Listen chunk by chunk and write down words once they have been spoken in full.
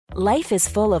Life is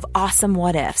full of awesome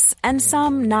what-ifs, and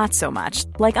some not so much,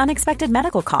 like unexpected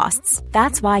medical costs.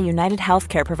 That's why United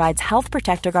Healthcare provides Health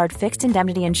Protector Guard fixed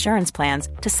indemnity insurance plans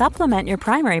to supplement your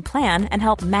primary plan and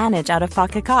help manage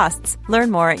out-of-pocket costs.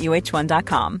 Learn more at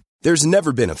uh1.com. There's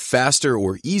never been a faster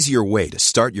or easier way to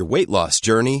start your weight loss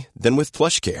journey than with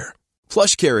PlushCare.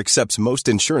 PlushCare accepts most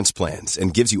insurance plans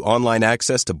and gives you online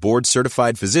access to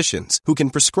board-certified physicians who can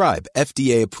prescribe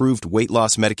FDA-approved weight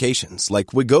loss medications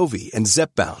like Wegovy and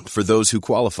Zepbound for those who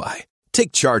qualify.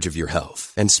 Take charge of your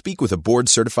health and speak with a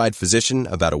board-certified physician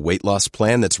about a weight loss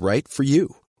plan that's right for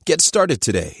you. Get started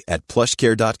today at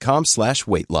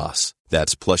plushcare.com/weight-loss.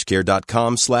 That's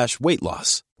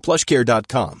plushcare.com/weight-loss.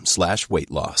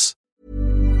 plushcare.com/weight-loss.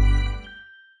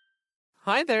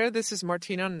 Hi there, this is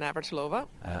Martina Navratilova.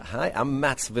 Hi, I'm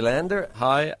Mats Wilander.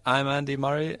 Hi, I'm Andy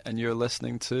Murray, and you're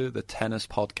listening to the Tennis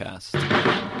Podcast.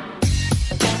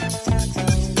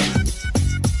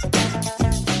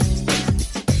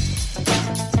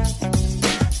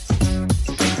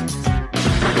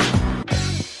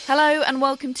 Hello and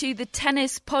welcome to the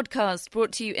Tennis Podcast,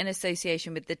 brought to you in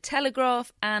association with The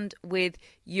Telegraph and with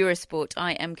Eurosport.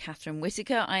 I am Catherine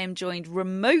Whitaker. I am joined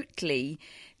remotely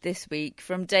this week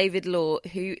from David Law,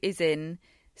 who is in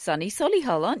sunny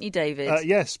Solihull, aren't you, David?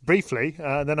 Yes, briefly.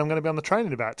 Then I'm going to be on the train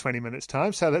in about 20 minutes'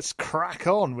 time, so let's crack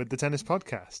on with the Tennis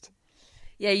Podcast.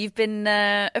 Yeah, you've been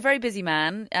a very busy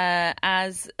man.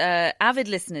 As avid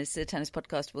listeners to the Tennis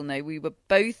Podcast will know, we were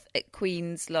both at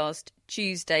Queen's last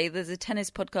Tuesday. There's a Tennis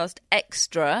Podcast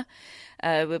Extra.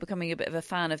 We're becoming a bit of a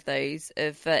fan of those,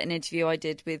 of an interview I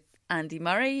did with Andy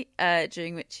Murray,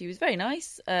 during which he was very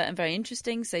nice and very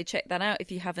interesting. So check that out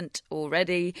if you haven't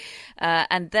already.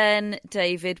 And then,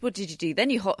 David, what did you do? Then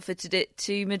you hot-footed it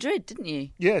to Madrid, didn't you?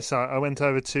 Yes, I went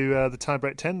over to the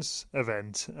Tiebreak Tens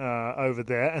event over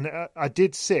there. And I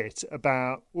did sit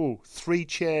about 3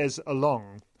 chairs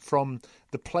along from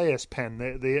the players'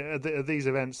 pen. These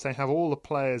events, they have all the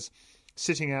players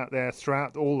sitting out there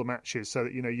throughout all the matches. So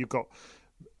that, you've got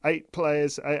 8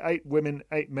 players, 8 women,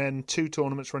 8 men, 2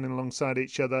 tournaments running alongside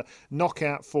each other,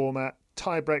 knockout format,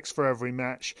 tie breaks for every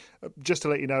match. Just to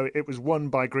let you know, it was won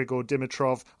by Grigor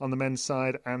Dimitrov on the men's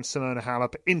side and Simona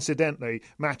Halep. Incidentally,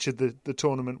 match of the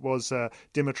tournament was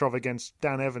Dimitrov against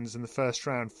Dan Evans in the first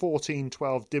round.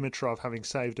 14-12 Dimitrov having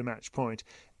saved a match point.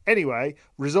 Anyway,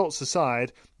 results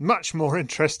aside, much more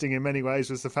interesting in many ways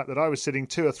was the fact that I was sitting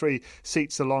 2 or 3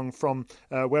 seats along from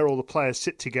where all the players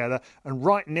sit together, and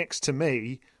right next to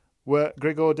me were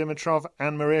Grigor Dimitrov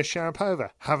and Maria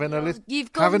Sharapova having a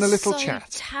little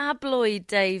chat. Tabloid,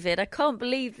 David. I can't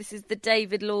believe this is the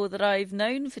David Law that I've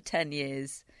known for 10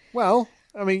 years. Well,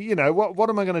 I mean, what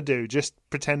am I going to do? Just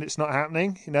pretend it's not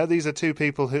happening? These are 2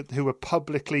 people who were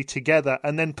publicly together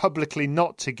and then publicly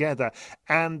not together,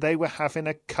 and they were having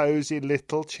a cosy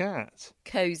little chat.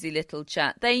 Cosy little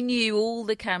chat. They knew all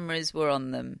the cameras were on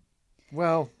them.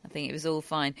 Well, I think it was all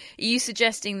fine. Are you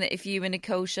suggesting that if you were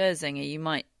Nicole Scherzinger, you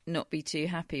might not be too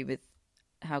happy with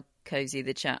how cosy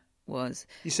the chat was?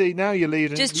 You see, now you're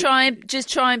leading. Just try and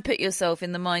put yourself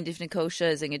in the mind of Nicole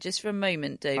Scherzinger just for a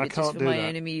moment, David, just for my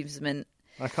own amusement.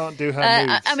 I can't do her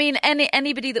moves. I mean,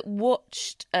 anybody that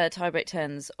watched Tiebreak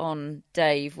Tens on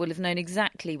Dave will have known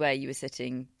exactly where you were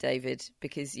sitting, David,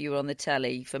 because you were on the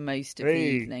telly for most of the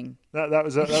evening. That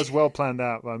was well planned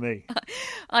out by me.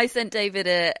 I sent David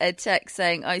a text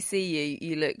saying, "I see you.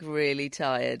 You look really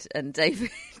tired," and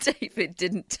David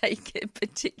didn't take it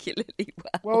particularly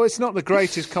well. Well, it's not the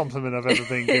greatest compliment I've ever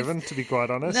been given, to be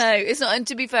quite honest. No, it's not. And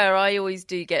to be fair, I always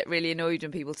do get really annoyed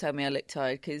when people tell me I look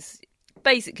tired, because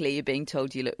basically you're being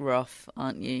told you look rough,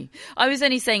 aren't you? I was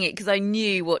only saying it because I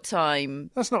knew what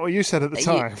time. That's not what you said at the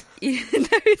time. No,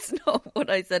 it's not what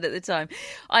I said at the time.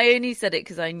 I only said it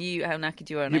because I knew how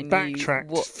knackered you were, and you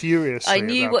backtracked furiously. I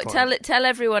knew what. Tell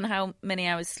everyone how many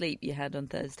hours sleep you had on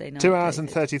Thursday night. 2 hours and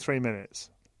 33 minutes.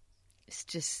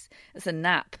 It's a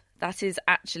nap. That is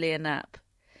actually a nap.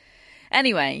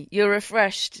 Anyway, you're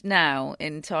refreshed now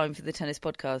in time for the Tennis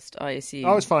Podcast, I assume.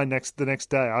 I was fine the next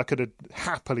day. I could have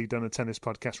happily done a Tennis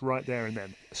Podcast right there and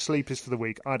then. Sleep is for the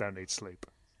weak. I don't need sleep.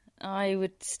 I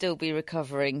would still be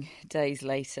recovering days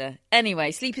later.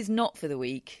 Anyway, sleep is not for the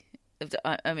weak.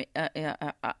 I don't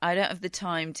have the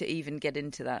time to even get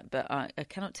into that, but I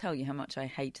cannot tell you how much I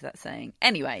hate that saying.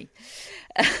 Anyway,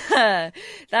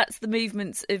 that's the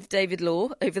movements of David Law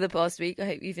over the past week. I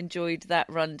hope you've enjoyed that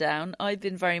rundown. I've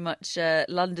been very much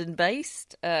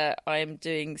London-based. I am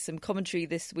doing some commentary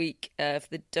this week for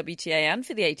the WTA and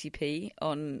for the ATP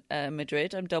on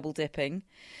Madrid. I'm double-dipping.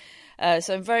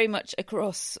 So I'm very much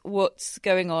across what's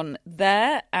going on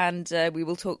there, and we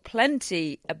will talk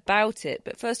plenty about it.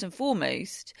 But first and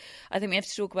foremost, I think we have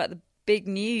to talk about the big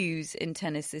news in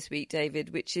tennis this week,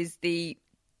 David, which is the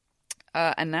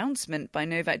announcement by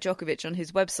Novak Djokovic on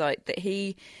his website that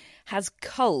he has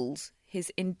culled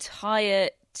his entire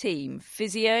team,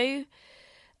 physio,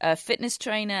 fitness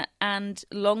trainer and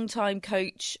longtime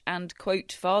coach and,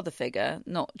 quote, father figure,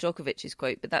 not Djokovic's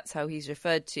quote, but that's how he's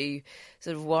referred to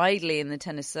sort of widely in the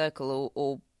tennis circle,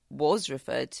 or was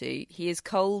referred to. He has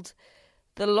culled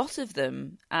the lot of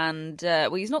them. And,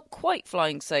 well, he's not quite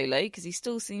flying solo because he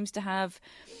still seems to have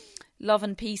Love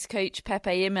and Peace coach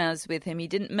Pepe Imaz with him. He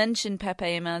didn't mention Pepe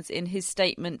Imaz in his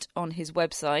statement on his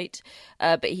website,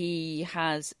 but he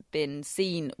has been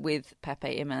seen with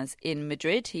Pepe Imaz in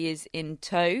Madrid. He is in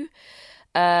tow.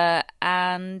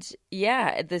 And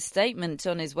yeah, the statement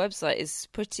on his website is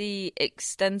pretty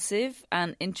extensive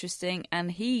and interesting,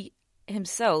 and he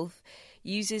himself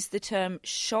uses the term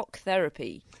shock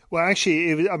therapy. Well,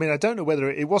 actually, I don't know whether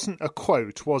it wasn't a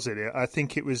quote, was it? I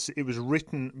think it was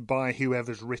written by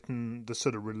whoever's written the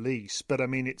sort of release. But I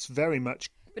mean, it's very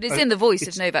much. But it's in the voice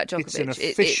of Novak Djokovic. It's an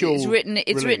official. It's written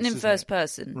release, in first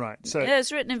person. Right. So yeah,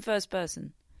 it's written in first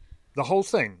person. The whole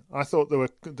thing. I thought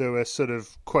there were sort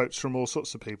of quotes from all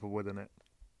sorts of people within it.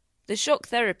 The shock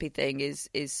therapy thing is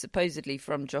supposedly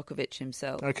from Djokovic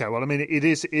himself. Okay, well, I mean, it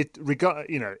is.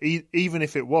 Even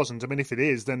if it wasn't, I mean, if it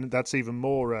is, then that's even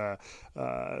more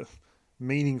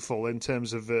meaningful in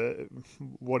terms of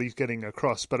what he's getting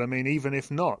across. But I mean, even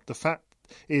if not, the fact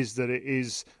is that it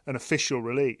is an official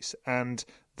release, and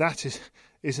that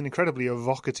is an incredibly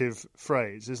evocative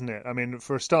phrase, isn't it? I mean,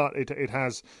 for a start, it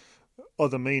has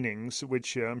other meanings,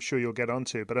 which I'm sure you'll get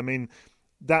onto. But I mean,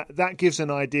 that gives an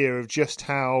idea of just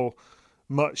how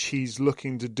much he's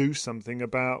looking to do something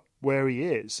about where he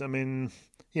is. I mean,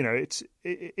 it's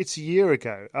a year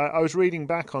ago. I was reading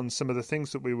back on some of the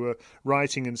things that we were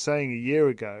writing and saying a year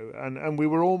ago, and we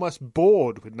were almost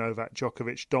bored with Novak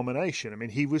Djokovic domination. I mean,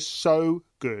 he was so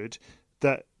good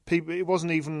that it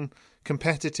wasn't even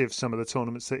competitive, some of the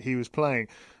tournaments that he was playing.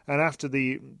 And after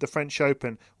the French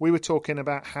Open, we were talking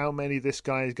about how many this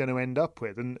guy is going to end up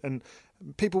with, and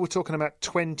people were talking about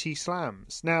 20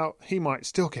 slams. Now, he might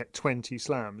still get 20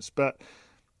 slams, but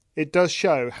it does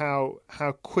show how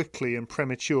quickly and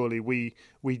prematurely we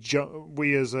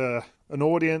as an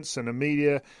audience and a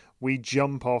media, we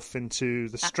jump off into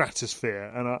the stratosphere.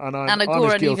 And I'm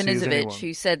Goran as guilty as anyone. Ivanovic,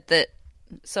 who said that.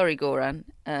 Sorry, Goran,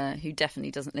 who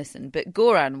definitely doesn't listen, but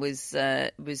Goran was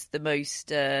the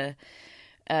most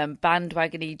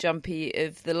bandwagony, jumpy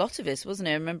of the lot of us, wasn't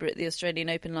he? I remember at the Australian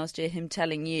Open last year, him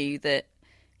telling you that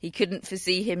he couldn't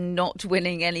foresee him not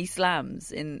winning any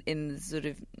slams in the sort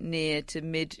of near to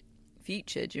mid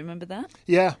future. Do you remember that?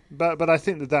 Yeah, but I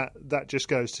think that just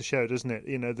goes to show, doesn't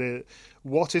it?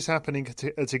 What is happening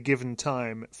at a given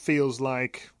time feels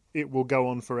like it will go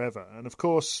on forever, and of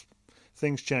course,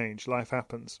 things change. Life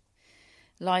happens.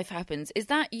 Life happens. Is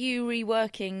that you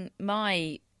reworking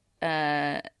my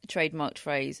trademarked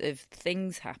phrase of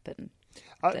 "things happen,"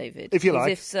 David? If you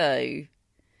like. If so,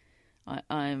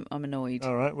 I'm annoyed.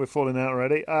 All right, we're falling out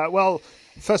already. Well,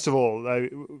 first of all, though,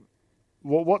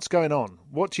 what's going on?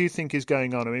 What do you think is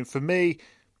going on? I mean, for me,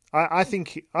 I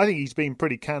think he's been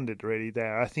pretty candid, really.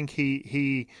 There, I think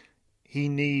he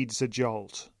needs a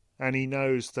jolt. And he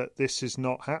knows that this is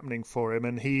not happening for him,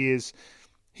 and he's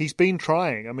been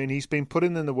trying. I mean, he's been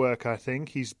putting in the work. I think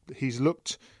he's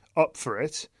looked up for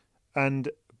it,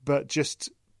 but just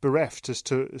bereft as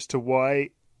to why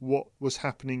what was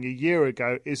happening a year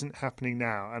ago isn't happening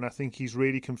now. And I think he's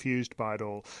really confused by it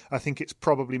all. I think it's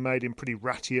probably made him pretty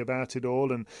ratty about it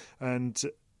all, and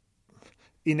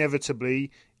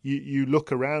inevitably you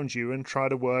look around you and try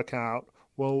to work out,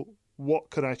 well,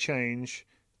 what could I change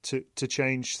to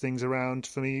change things around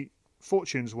for me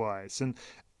fortunes-wise? And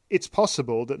it's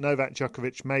possible that Novak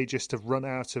Djokovic may just have run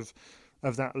out of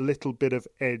that little bit of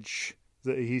edge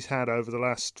that he's had over the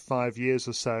last 5 years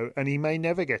or so, and he may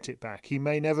never get it back. He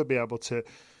may never be able to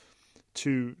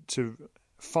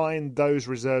find those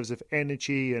reserves of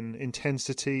energy and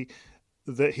intensity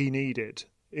that he needed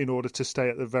in order to stay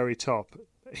at the very top.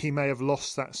 He may have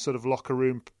lost that sort of locker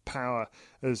room power,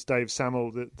 as Dave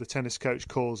Samuel, the tennis coach,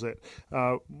 calls it,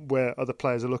 where other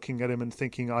players are looking at him and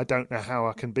thinking, I don't know how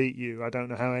I can beat you. I don't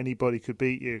know how anybody could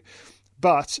beat you.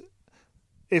 But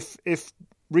if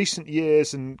recent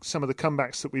years and some of the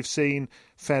comebacks that we've seen,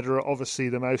 Federer, obviously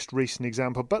the most recent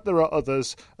example, but there are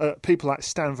others, people like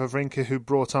Stan Wawrinka, who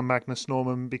brought on Magnus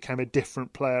Norman, became a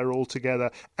different player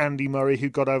altogether, Andy Murray, who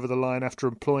got over the line after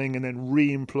employing and then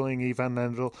re-employing Ivan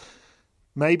Lendl.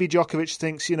 Maybe Djokovic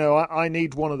thinks, I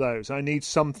need one of those. I need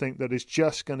something that is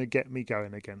just going to get me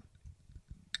going again.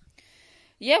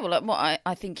 Yeah, well,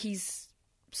 I think he's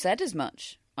said as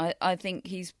much, I think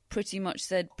he's pretty much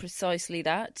said precisely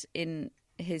that in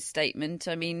his statement.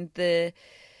 I mean, the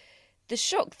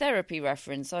shock therapy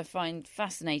reference I find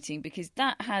fascinating because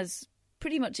that has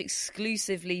pretty much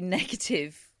exclusively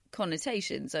negative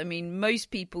connotations. I mean,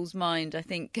 most people's mind, I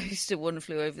think, goes to One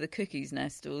Flew Over the Cuckoo's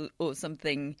Nest or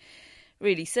something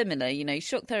really similar. You know,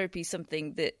 shock therapy is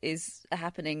something that is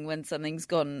happening when something's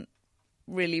gone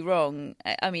really wrong.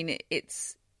 I mean,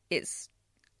 it's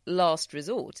last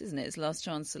resort, isn't it? It's last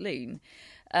chance saloon.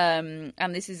 And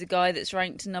this is a guy that's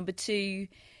ranked number 2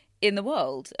 in the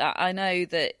world. I know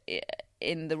that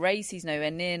in the race he's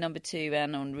nowhere near number 2,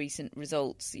 and on recent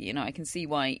results, you know, I can see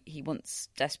why he wants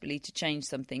desperately to change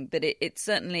something, but it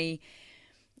certainly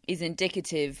is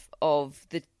indicative of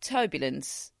the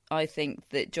turbulence, I think,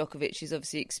 that Djokovic is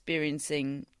obviously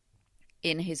experiencing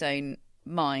in his own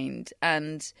mind.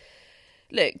 And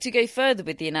look, to go further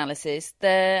with the analysis,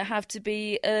 there have to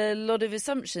be a lot of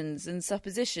assumptions and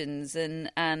suppositions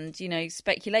and you know,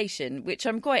 speculation, which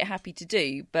I'm quite happy to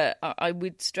do, but I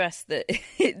would stress that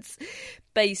it's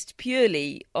based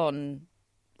purely on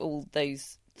all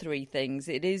those 3 things.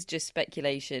 It is just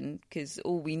speculation because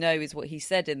all we know is what he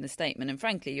said in the statement. And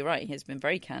frankly, you're right, he has been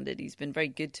very candid. He's been very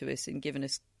good to us and given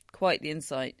us quite the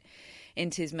insight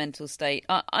into his mental state.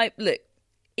 I look,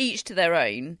 each to their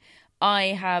own. I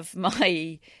have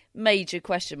my major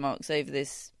question marks over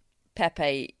this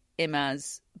Pepe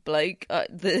Imaz bloke.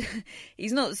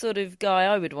 He's not the sort of guy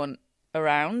I would want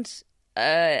around.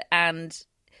 And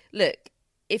look,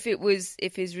 if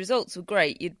his results were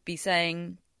great, you'd be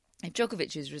saying, if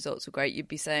Djokovic's results were great, you'd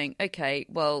be saying, okay,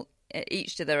 well,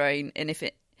 each to their own. And if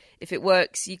it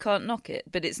works, you can't knock it.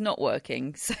 But it's not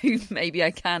working, so maybe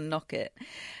I can knock it.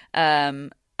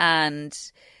 And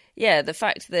yeah, the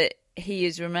fact that he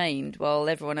has remained while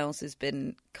everyone else has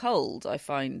been culled, I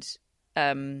find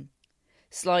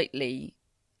slightly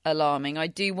alarming. I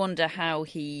do wonder how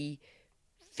he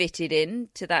fitted in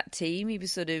to that team. He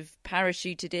was sort of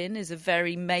parachuted in as a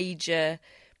very major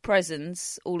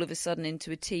presence all of a sudden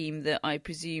into a team that I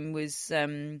presume was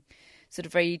sort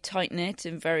of very tight-knit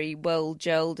and very well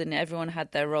gelled, and everyone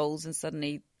had their roles, and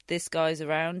suddenly this guy's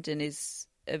around and is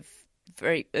of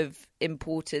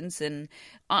importance. And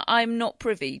I'm not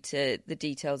privy to the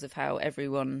details of how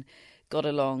everyone got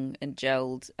along and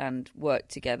gelled and worked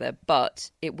together,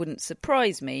 but it wouldn't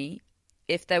surprise me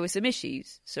if there were some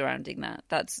issues surrounding that.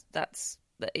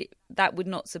 That would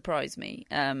not surprise me.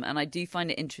 And I do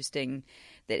find it interesting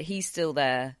that he's still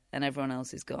there and everyone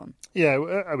else is gone.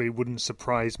 Yeah, I mean, it wouldn't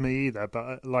surprise me either,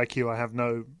 but like you, I have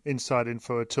no inside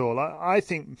info at all. I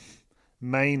think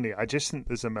mainly, I just think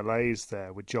there's a malaise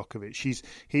there with Djokovic.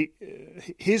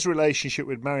 His relationship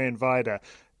with Marian Vida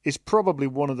is probably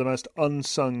one of the most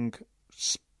unsung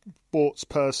sports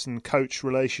person-coach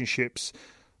relationships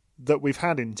that we've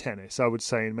had in tennis, I would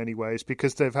say, in many ways,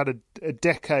 because they've had a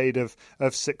decade of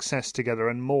success together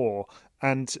and more.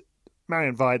 And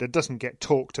Marian Vida doesn't get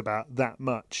talked about that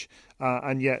much.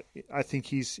 And yet I think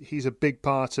he's a big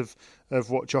part of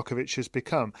what Djokovic has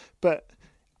become. But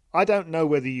I don't know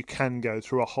whether you can go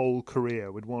through a whole career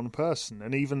with one person.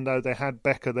 And even though they had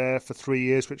Becker there for 3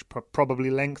 years, which probably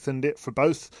lengthened it for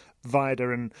both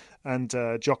Vida and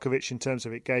Djokovic in terms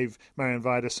of it gave Marian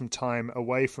Vida some time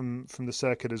away from the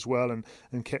circuit as well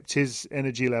and kept his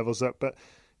energy levels up. But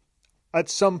at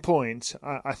some point,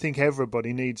 I think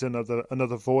everybody needs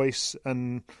another voice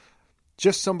and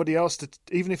just somebody else, to,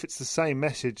 even if it's the same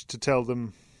message, to tell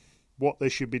them what they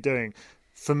should be doing.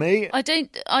 For me, I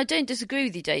don't disagree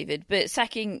with you, David. But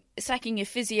sacking your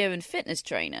physio and fitness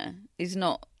trainer is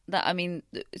not that. I mean,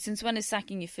 since when has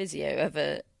sacking your physio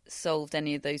ever solved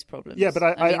any of those problems? Yeah, but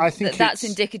I think that's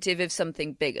indicative of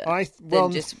something bigger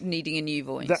than just needing a new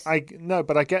voice. But I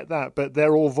get that. But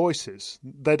they're all voices.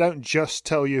 They don't just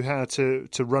tell you how to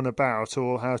run about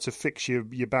or how to fix your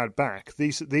bad back.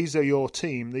 These are your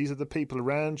team. These are the people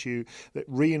around you that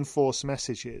reinforce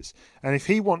messages. And if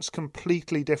he wants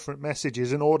completely different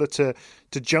messages in order to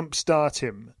jumpstart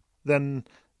him, then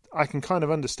I can kind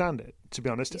of understand it, to be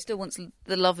honest. He still wants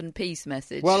the love and peace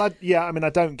message. Well, I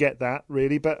don't get that,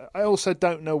 really, but I also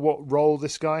don't know what role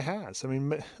this guy has. I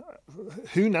mean,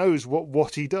 who knows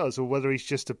what he does, or whether he's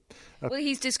just a... Well,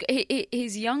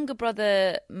 his younger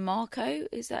brother, Marco,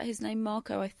 is that his name,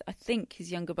 Marco? I think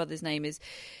his younger brother's name is,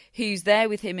 who's there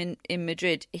with him in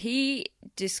Madrid. He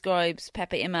describes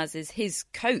Pepe Imaz as his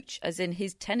coach, as in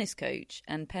his tennis coach,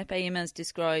 and Pepe Imaz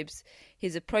describes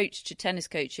his approach to tennis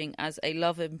coaching as a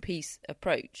love and peace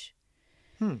approach.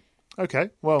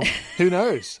 Okay, well, who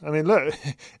knows? I mean, look,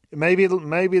 maybe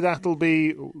that'll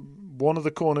be one of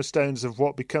the cornerstones of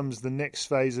what becomes the next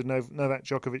phase of Novak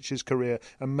Djokovic's career,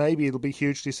 and maybe it'll be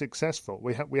hugely successful.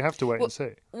 We have to wait and see.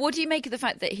 What do you make of the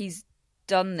fact that he's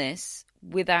done this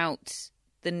without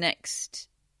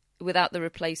the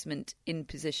replacement in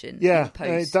position? Yeah, in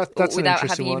post, that's without an interesting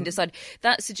having one. even decided.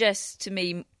 That suggests to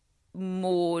me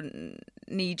more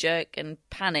knee-jerk and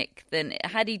panic than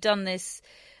had he done this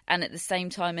and at the same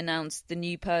time announced the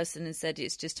new person and said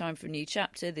it's just time for a new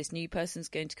chapter, this new person's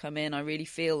going to come in, I really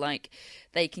feel like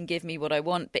they can give me what I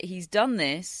want. But he's done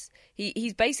this,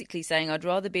 he's basically saying I'd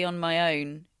rather be on my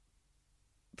own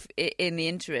in the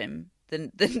interim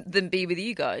than be with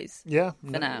you guys. Yeah,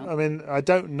 for now. I mean, I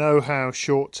don't know how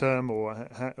short term or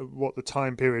what the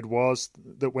time period was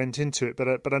that went into it,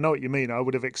 but I know what you mean. I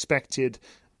would have expected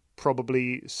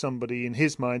probably somebody in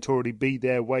his mind to already be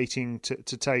there waiting to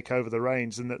take over the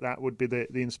reins, and that would be the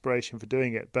inspiration for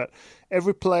doing it. But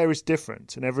every player is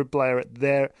different, and every player at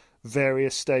their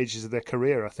various stages of their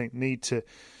career, I think, need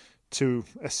to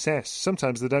assess.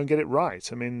 Sometimes they don't get it right.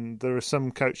 I mean, there are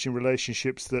some coaching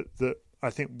relationships that I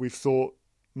think we've thought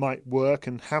might work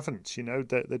and haven't.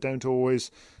 They don't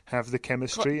always have the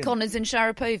chemistry. Connors and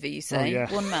Sharapova, you say? Oh,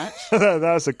 yeah. One match? That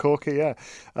was a corker, yeah.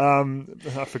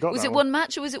 I forgot. Was it one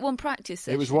match or was it one practice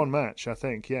session? It was one match, I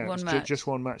think, yeah. One it was match. Just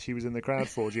one match he was in the crowd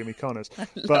for, Jimmy Connors.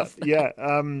 But that. Yeah,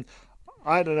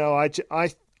 I don't know. I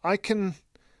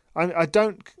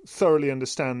don't thoroughly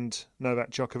understand Novak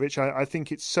Djokovic. I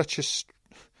think it's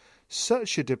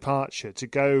such a departure to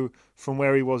go from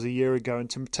where he was a year ago and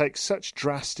to take such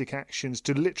drastic actions,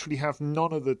 to literally have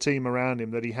none of the team around him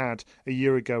that he had a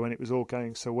year ago when it was all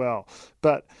going so well.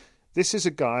 But this is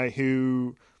a guy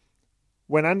who,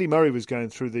 when Andy Murray was going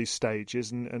through these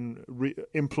stages and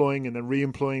employing and then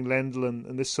re-employing Lendl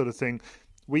and this sort of thing,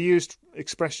 we used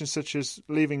expressions such as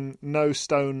leaving no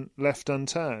stone left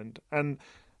unturned. And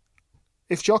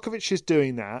if Djokovic is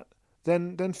doing that,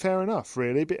 then fair enough,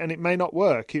 really. And it may not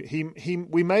work.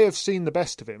 We may have seen the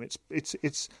best of him.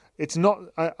 It's not.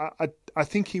 I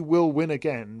think he will win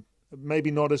again. Maybe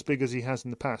not as big as he has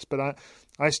in the past, but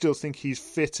I still think he's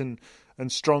fit and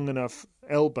strong enough,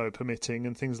 elbow permitting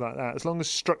and things like that. As long as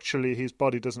structurally his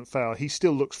body doesn't fail, he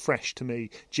still looks fresh to me.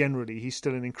 Generally, he's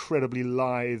still an incredibly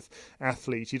lithe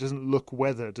athlete. He doesn't look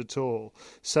weathered at all.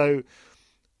 So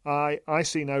I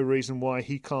see no reason why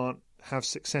he can't have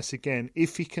success again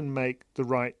if he can make the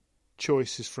right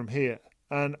choices from here.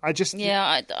 And I just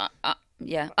I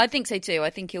think so too. I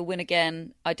think he'll win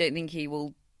again. I don't think he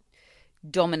will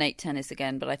dominate tennis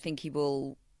again, but I think he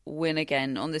will win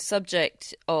again. On the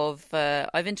subject of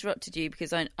I've interrupted you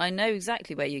because I know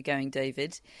exactly where you're going,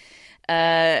 David.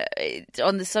 On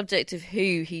the subject of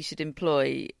who he should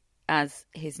employ as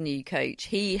his new coach,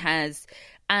 he has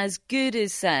as good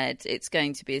as said it's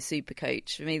going to be a super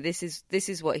coach. I mean, this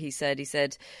is what he said. He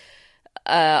said,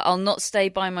 I'll not stay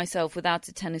by myself without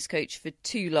a tennis coach for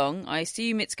too long. I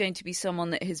assume it's going to be someone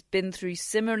that has been through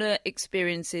similar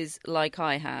experiences like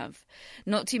I have.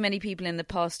 Not too many people in the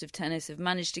past of tennis have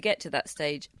managed to get to that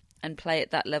stage and play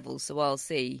at that level, so I'll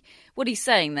see. What he's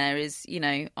saying there is,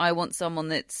 I want someone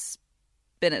that's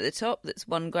been at the top, that's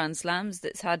won Grand Slams,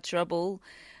 that's had trouble,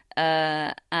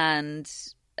 and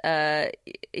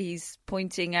he's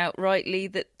pointing out rightly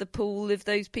that the pool of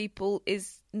those people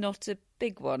is not a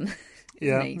big one.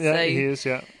 Yeah, he? Yeah, he is.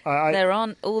 Yeah, there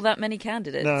aren't all that many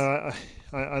candidates. No,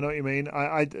 I know what you mean.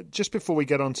 I just before we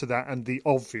get on to that and the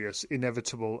obvious,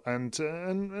 inevitable,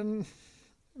 and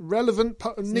relevant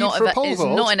need for a pole vault. It's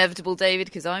not inevitable, David,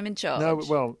 because I'm in charge. No,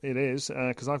 well, it is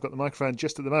because I've got the microphone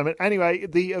just at the moment. Anyway,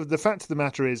 the fact of the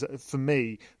matter is, for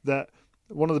me, that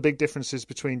one of the big differences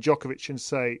between Djokovic and,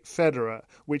 say, Federer,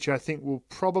 which I think will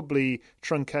probably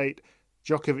truncate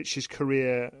Djokovic's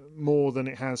career more than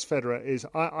it has Federer, is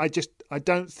I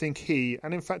don't think he,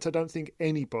 and in fact I don't think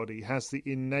anybody, has the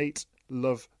innate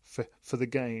love for the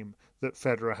game that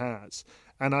Federer has.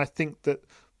 And I think that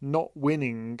not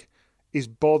winning is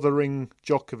bothering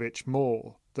Djokovic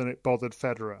more than it bothered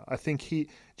Federer. I think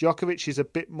Djokovic is a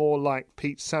bit more like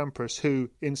Pete Sampras, who,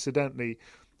 incidentally,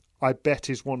 I bet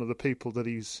is one of the people that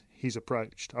he's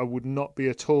approached. I would not be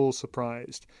at all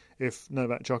surprised if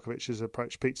Novak Djokovic has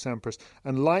approached Pete Sampras.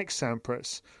 And like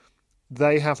Sampras,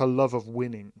 they have a love of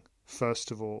winning,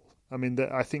 first of all. I mean,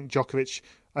 I think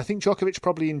Djokovic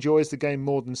probably enjoys the game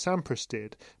more than Sampras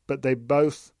did, but they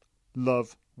both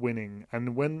love winning.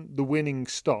 And when the winning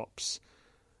stops,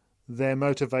 their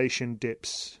motivation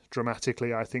dips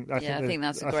dramatically. I think that's a great point.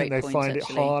 I think they find it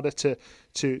harder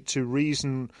to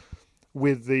reason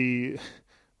with the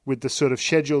sort of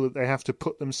schedule that they have to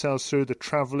put themselves through, the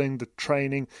travelling, the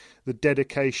training, the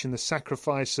dedication, the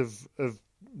sacrifice of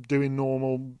doing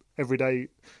normal everyday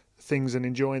things and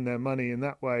enjoying their money in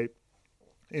that way.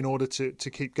 in order to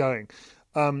keep going.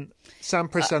 Sampras,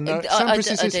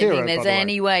 Sampras is his I hero. don't think there's by the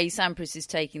any way Sampras is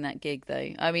taking that gig,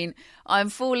 though. I mean, I'm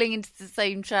falling into the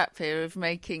same trap here of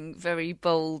making very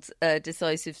bold,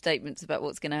 decisive statements about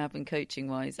what's going to happen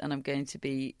coaching-wise, and I'm going to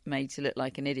be made to look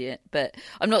like an idiot. But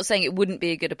I'm not saying it wouldn't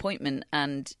be a good appointment,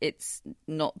 and it's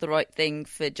not the right thing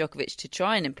for Djokovic to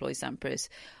try and employ Sampras.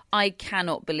 I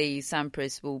cannot believe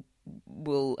Sampras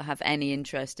will have any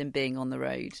interest in being on the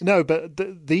road. No, but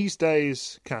these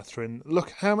days, Catherine,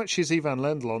 look, how much is Ivan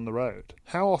Lendl on the road?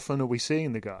 How often are we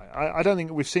seeing the guy? I don't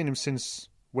think we've seen him since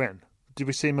when? Did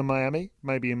we see him in Miami?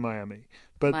 Maybe in Miami.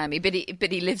 Miami, but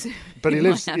he lives. But he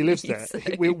lives there. So.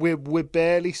 We're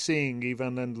barely seeing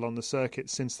Ivan Lendl on the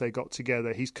circuit since they got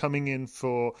together. He's coming in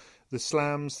for the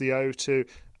Slams, the O2.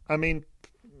 I mean,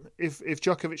 if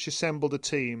Djokovic assembled a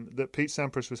team that Pete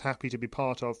Sampras was happy to be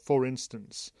part of, for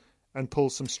instance, and pull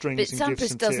some strings but and give some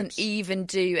tips. Sampras doesn't even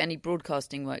do any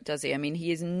broadcasting work, does he? I mean,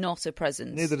 he is not a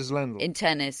presence. Neither does Lendl. In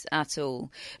tennis at all.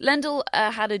 Lendl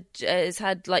has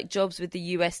had like jobs with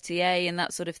the USTA and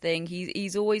that sort of thing.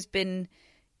 He's always been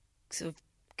sort of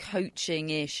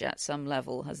coaching-ish at some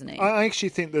level, hasn't he? I actually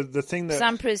think that the thing that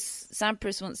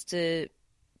Sampras wants to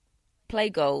play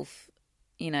golf,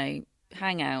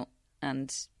 hang out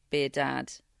and be a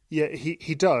dad. Yeah,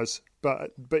 he does.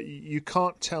 But you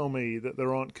can't tell me that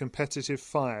there aren't competitive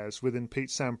fires within Pete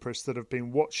Sampras that have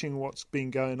been watching what's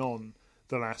been going on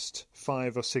the last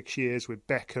 5 or 6 years with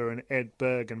Becker and Ed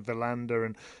Berg and Villander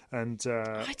and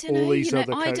all these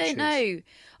other coaches. I don't know.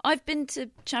 I've been to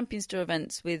Champions Tour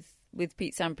events with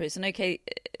Pete Sampras, and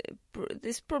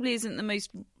this probably isn't the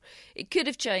most. It could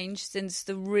have changed since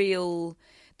the real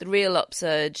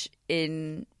upsurge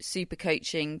in super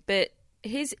coaching, but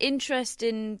his interest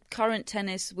in current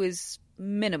tennis was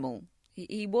minimal.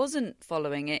 He wasn't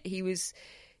following it. He was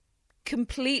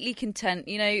completely content,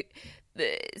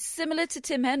 similar to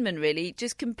Tim Henman, really,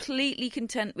 just completely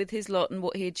content with his lot and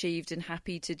what he achieved and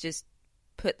happy to just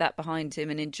put that behind him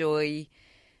and enjoy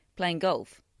playing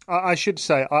golf. I should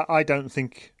say, I don't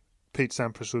think Pete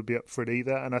Sampras would be up for it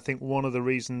either, and I think one of the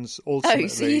reasons ultimately... Oh,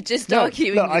 so you're just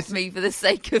arguing with me for the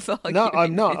sake of arguing? No,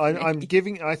 I'm not.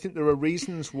 I think there are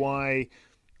reasons why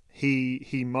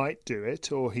he might do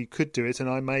it, or he could do it, and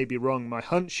I may be wrong. My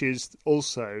hunch is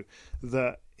also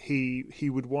that he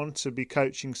would want to be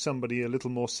coaching somebody a little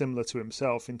more similar to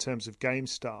himself in terms of game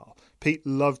style. Pete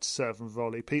loved serve and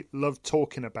volley. Pete loved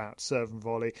talking about serve and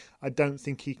volley. I don't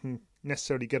think he can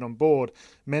necessarily get on board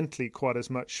mentally quite as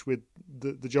much with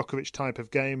the Djokovic type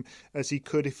of game as he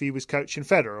could if he was coaching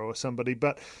Federer or somebody.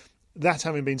 But that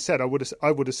having been said, I would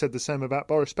have said the same about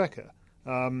Boris Becker.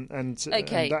 And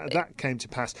that came to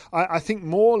pass. I think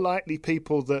more likely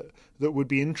people that would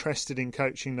be interested in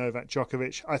coaching Novak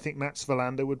Djokovic, I think Mats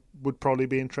Wilander would probably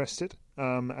be interested.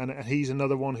 And he's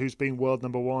another one who's been world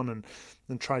number one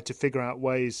and tried to figure out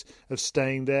ways of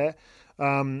staying there.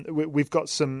 We've got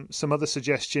some other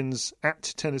suggestions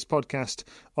at Tennis Podcast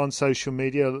on social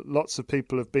media. Lots of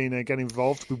people have been getting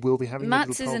involved. We will be having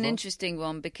Mats is an interesting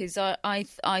one because I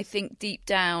think deep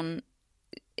down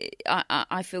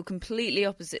I feel completely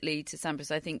oppositely to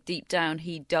Sampras. I think deep down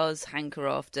he does hanker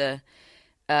after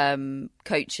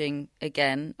coaching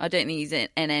again. I don't think he's in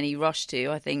any rush to.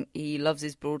 I think he loves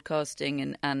his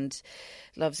broadcasting and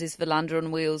loves his Wilander on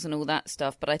wheels and all that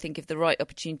stuff. But I think if the right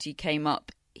opportunity came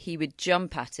up, he would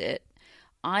jump at it.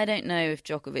 I don't know if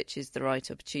Djokovic is the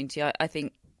right opportunity. I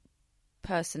think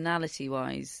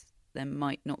personality-wise, there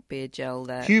might not be a gel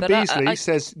there. Hugh Beasley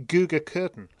says Guga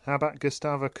Kurten. How about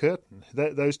Gustavo Kurten?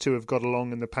 Those two have got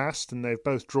along in the past, and they've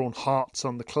both drawn hearts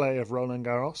on the clay of Roland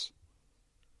Garros.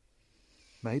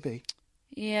 Maybe.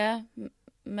 Yeah,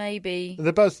 maybe.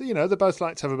 They both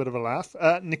like to have a bit of a laugh.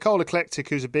 Nicole Eclectic,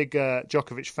 who's a big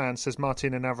Djokovic fan, says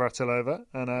Martina Navratilova.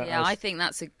 And I think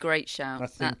that's a great shout. I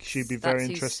think she'd be very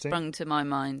interesting. That's who sprung to my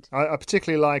mind. I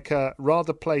particularly like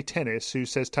Rather Play Tennis, who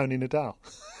says Tony Nadal.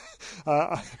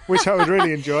 Which I would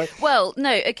really enjoy. Well,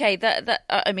 no, okay, that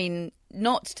I mean,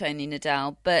 not Tony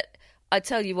Nadal, but I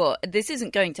tell you what, this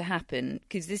isn't going to happen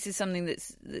because this is something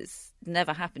that's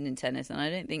never happened in tennis, and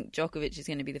I don't think Djokovic is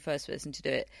going to be the first person to do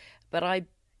it. But I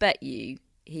bet you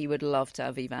he would love to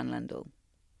have Ivan Lendl.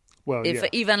 Well, if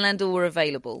Ivan Lendl were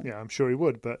available, yeah, I'm sure he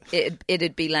would. But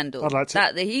it'd be Lendl. I'd like to.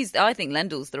 I think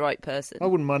Lendl's the right person. I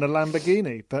wouldn't mind a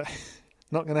Lamborghini, but.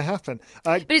 Not going to happen.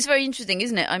 But it's very interesting,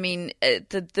 isn't it? I mean,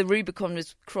 the Rubicon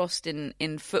was crossed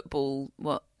in football,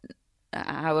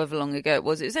 however long ago it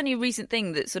was. It was only a recent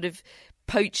thing that sort of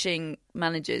poaching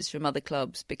managers from other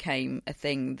clubs became a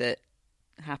thing that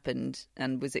happened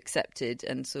and was accepted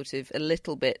and sort of a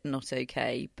little bit not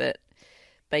okay. But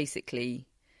basically,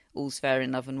 all's fair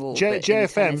in love and war. JFM but in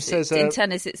tennis, says... in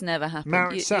tennis, it's never happened.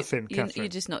 Marat Safin, you're Catherine.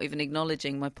 just not even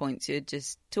acknowledging my points. You're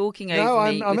just talking over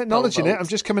me. No, I'm with acknowledging pole it. I'm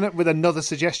just coming up with another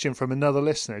suggestion from another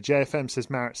listener. JFM says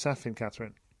Marat Safin,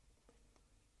 Catherine.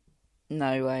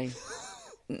 No way.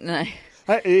 No.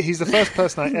 He's the first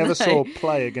person I ever saw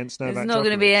play against Novak Djokovic. There's not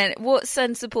going to be any... What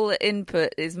sensible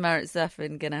input is Marat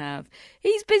Safin going to have?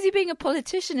 He's busy being a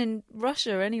politician in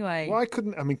Russia anyway. Why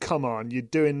couldn't... I mean, come on. You're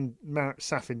doing Marat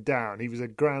Safin down. He was a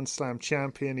Grand Slam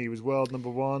champion. He was world number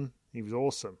one. He was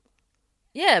awesome.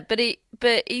 Yeah, but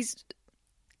he's...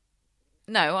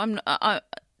 No,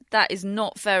 that is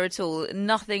not fair at all.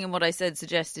 Nothing in what I said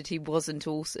suggested he wasn't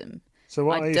awesome. So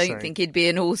what are you saying? I don't think he'd be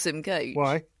an awesome coach.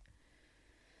 Why?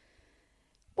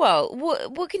 Well,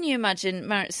 what can you imagine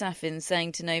Marat Safin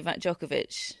saying to Novak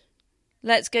Djokovic?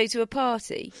 Let's go to a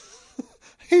party.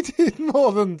 He did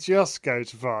more than just go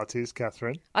to parties,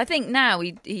 Catherine. I think now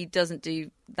he doesn't do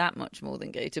that much more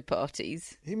than go to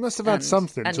parties. He must have had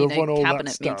something to have won all that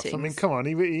stuff. Meetings. I mean, come on,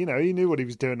 he knew what he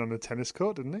was doing on the tennis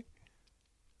court, didn't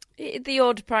he? The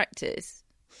odd practice,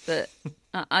 but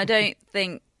I don't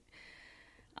think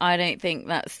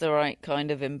that's the right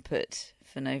kind of input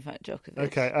for Novak Djokovic.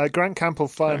 Okay, Grant Campbell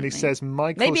finally says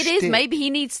Michael Maybe it Stick. is. Maybe he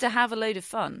needs to have a load of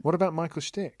fun. What about Michael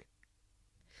Stick?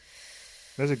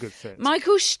 There's a good fit.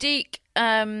 Michael Stick,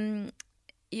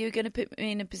 you're going to put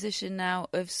me in a position now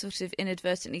of sort of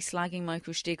inadvertently slagging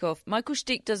Michael Stick off. Michael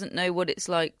Stick doesn't know what it's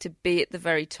like to be at the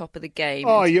very top of the game.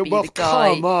 Oh,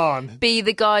 come on. Be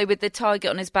the guy with the target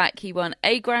on his back. He won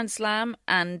a Grand Slam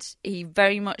and he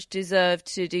very much deserved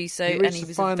to do so. And he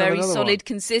was a very solid,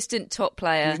 consistent top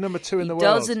player. He's number 2 in the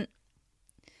world.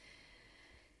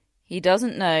 He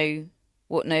doesn't know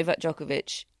what Novak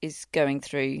Djokovic is going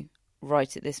through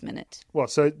right at this minute.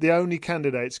 What, so the only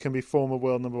candidates can be former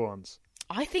world number ones?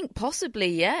 I think possibly,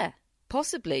 yeah.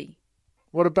 Possibly.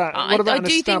 What about an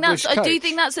established coach? I do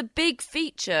think that's a big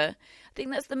feature. I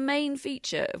think that's the main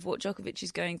feature of what Djokovic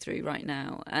is going through right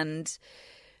now. And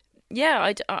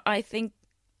yeah, I think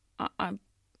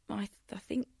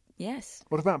yes.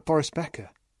 What about Boris Becker?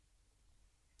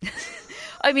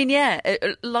 I mean, yeah,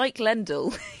 like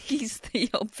Lendl, he's the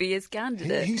obvious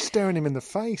candidate. He's staring him in the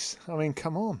face. I mean,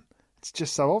 come on. It's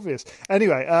just so obvious.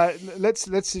 Anyway, let's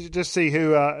just see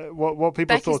who what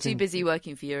people Becca's thought. Too busy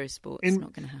working for Eurosport. It's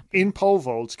not going to happen. In pole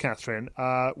vaults, Catherine,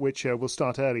 which we'll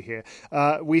start early here.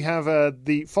 We have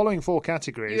the following 4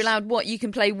 categories. You're allowed what? You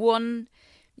can play one.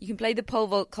 You can play the pole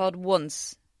vault card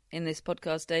once in this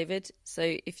podcast, David.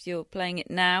 So if you're playing it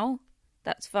now,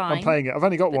 that's fine. I'm playing it. I've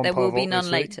only got one pole vault. There will be none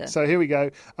later. So here we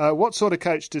go. What sort of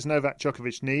coach does Novak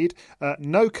Djokovic need?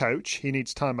 No coach. He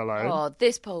needs time alone. Oh,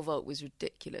 this pole vault was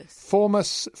ridiculous.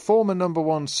 Former number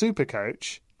 1 super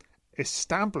coach,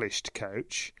 established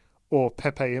coach, or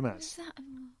Pepe Imaz?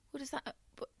 What is that?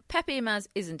 Pepe Imaz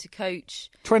isn't a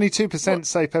coach. 22%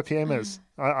 say Pepe Imaz.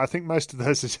 I think most of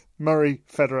those are Murray,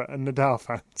 Federer and Nadal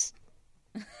fans.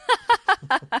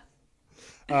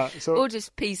 Or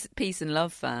just peace and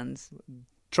love fans.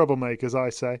 Troublemakers,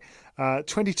 I say.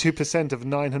 22% of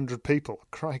 900 people.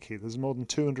 Crikey, there's more than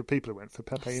 200 people who went for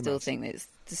Pepe Imaz.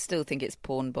 Still think it's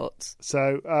porn bots.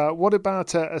 So what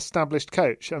about an established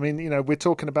coach? I mean, we're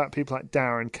talking about people like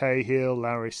Darren Cahill,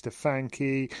 Larry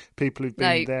Stefanki, people who've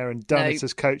been there and done it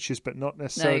as coaches, but not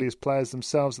necessarily as players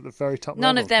themselves at the very top level.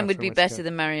 None of them would be better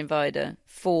than Marian Vida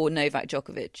for Novak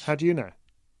Djokovic. How do you know?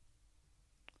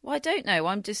 Well, I don't know.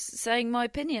 I'm just saying my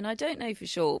opinion. I don't know for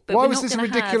sure. But why we're was not this a gonna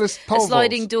ridiculous have pole a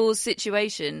sliding vault? doors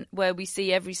situation where we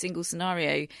see every single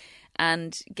scenario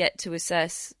and get to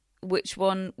assess which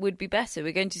one would be better.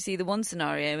 We're going to see the one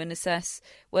scenario and assess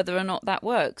whether or not that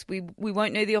works. We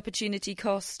won't know the opportunity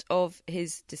cost of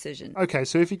his decision. Okay,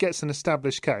 so if he gets an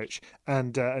established coach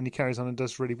and he carries on and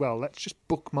does really well, let's just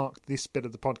bookmark this bit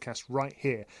of the podcast right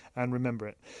here and remember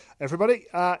it. Everybody,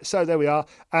 so there we are.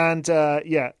 And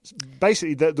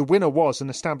basically the winner was an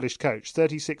established coach.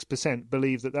 36%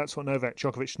 believe that that's what Novak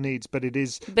Djokovic needs, but it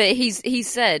is... But he's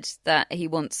said that he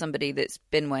wants somebody that's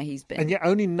been where he's been. And yet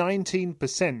only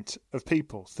 19% of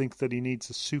people think that he needs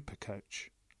a super coach.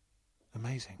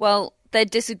 Amazing. Well, they're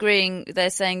disagreeing. They're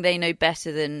saying they know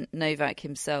better than Novak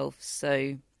himself.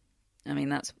 So, I mean,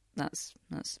 that's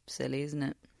silly, isn't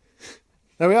it?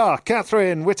 There we are.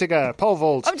 Catherine Whittaker, pole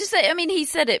vault. I'm just saying, I mean, he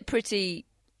said it pretty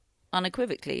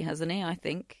unequivocally, hasn't he, I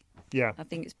think? Yeah. I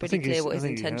think it's pretty clear what his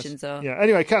intentions are. Yeah.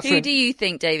 Anyway, Catherine. Who do you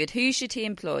think, David? Who should he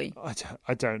employ?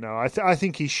 I don't know. I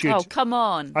think he should. Oh, come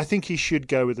on. I think he should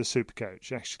go with a super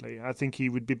coach, actually. I think he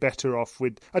would be better off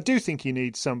with... I do think he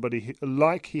needs somebody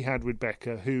like he had with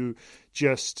Becker who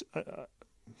just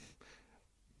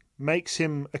makes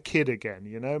him a kid again,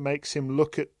 makes him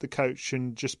look at the coach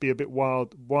and just be a bit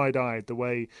wide-eyed the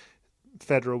way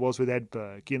Federer was with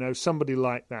Edberg, somebody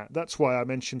like that. That's why I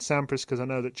mentioned Sampras, because I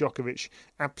know that Djokovic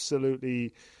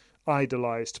absolutely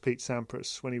idolised Pete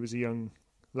Sampras when he was a young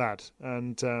lad,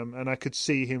 and I could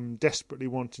see him desperately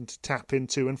wanting to tap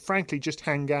into and frankly just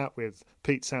hang out with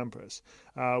Pete Sampras.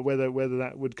 Whether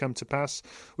that would come to pass,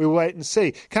 we'll wait and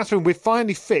see. Catherine, we've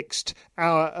finally fixed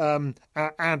our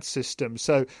ad system,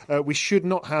 so we should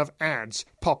not have ads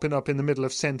popping up in the middle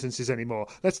of sentences anymore.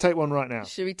 Let's take one right now.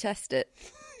 Should we test it?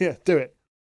 Yeah, do it.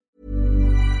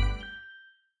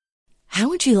 How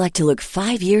would you like to look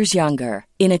 5 years younger?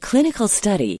 In a clinical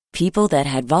study, people that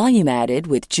had volume added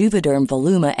with Juvederm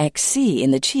Voluma XC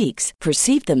in the cheeks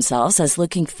perceived themselves as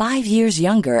looking 5 years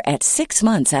younger at 6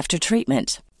 months after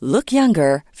treatment. Look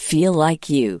younger, feel like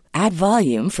you. Add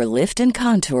volume for lift and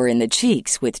contour in the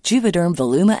cheeks with Juvederm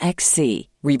Voluma XC.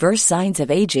 Reverse signs of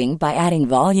aging by adding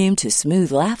volume to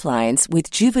smooth laugh lines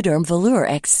with Juvederm Volure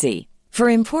XC. For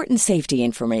important safety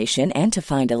information and to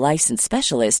find a licensed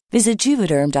specialist, visit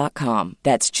Juvederm.com.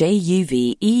 That's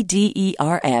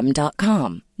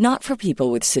JUVEDERM.com. Not for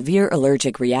people with severe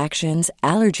allergic reactions,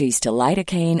 allergies to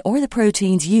lidocaine, or the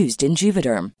proteins used in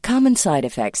Juvederm. Common side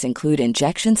effects include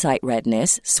injection site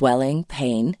redness, swelling,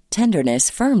 pain,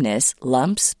 tenderness, firmness,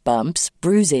 lumps, bumps,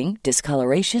 bruising,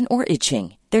 discoloration, or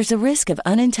itching. There's a risk of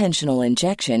unintentional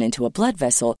injection into a blood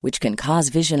vessel, which can cause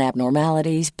vision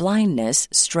abnormalities, blindness,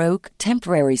 stroke,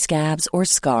 temporary scabs, or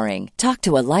scarring. Talk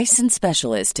to a licensed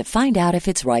specialist to find out if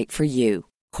it's right for you.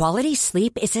 Quality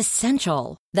sleep is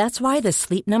essential. That's why the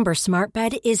Sleep Number Smart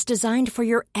Bed is designed for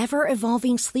your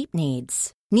ever-evolving sleep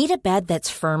needs. Need a bed that's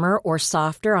firmer or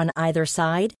softer on either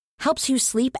side? Helps you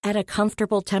sleep at a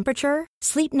comfortable temperature?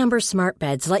 Sleep Number Smart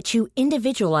Beds let you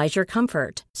individualize your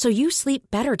comfort, so you sleep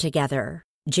better together.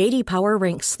 J.D. Power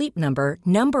ranks Sleep Number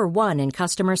number 1 in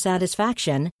customer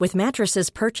satisfaction with mattresses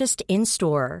purchased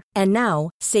in-store. And now,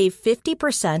 save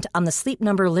 50% on the Sleep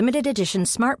Number Limited Edition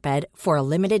Smart Bed for a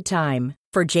limited time.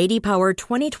 For J.D. Power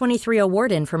 2023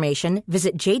 award information,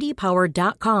 visit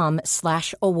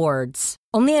jdpower.com/awards.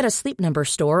 Only at a Sleep Number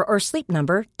store or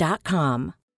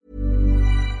sleepnumber.com.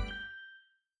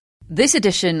 This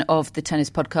edition of the Tennis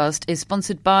Podcast is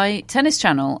sponsored by Tennis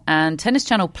Channel, and Tennis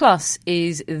Channel Plus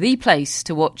is the place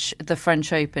to watch the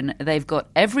French Open. They've got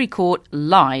every court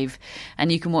live,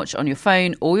 and you can watch on your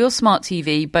phone or your smart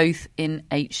TV, both in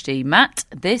HD. Matt,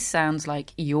 this sounds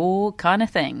like your kind of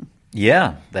thing.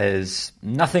 Yeah, there's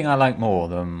nothing I like more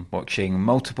than watching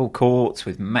multiple courts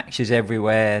with matches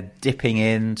everywhere, dipping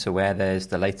in to where there's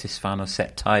the latest final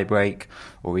set tiebreak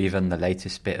or even the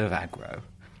latest bit of aggro.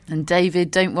 And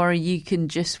David, don't worry, you can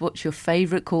just watch your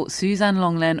favourite court, Suzanne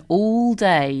Lenglen, all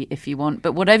day if you want.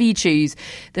 But whatever you choose,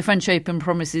 the French Open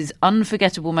promises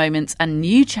unforgettable moments and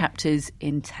new chapters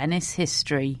in tennis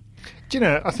history. Do you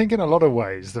know, I think in a lot of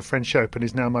ways the French Open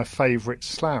is now my favourite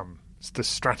slam. It's the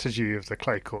strategy of the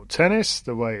clay court tennis,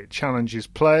 the way it challenges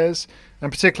players,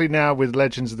 and particularly now with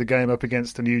legends of the game up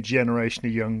against a new generation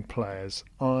of young players.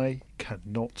 I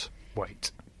cannot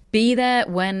wait. Be there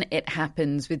when it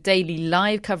happens with daily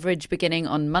live coverage beginning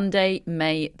on Monday,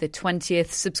 May the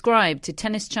 20th. Subscribe to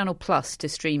Tennis Channel Plus to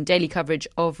stream daily coverage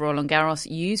of Roland Garros.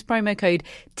 Use promo code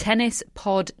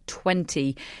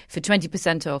TennisPod20 for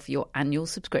 20% off your annual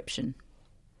subscription.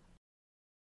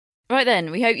 Right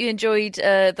then, we hope you enjoyed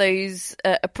those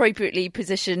appropriately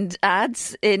positioned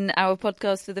ads in our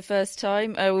podcast for the first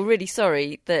time. We're really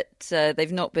sorry that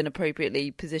they've not been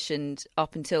appropriately positioned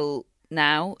up until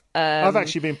now. I've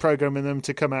actually been programming them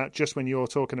to come out just when you're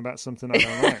talking about something I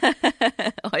don't like.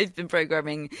 I've been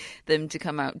programming them to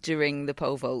come out during the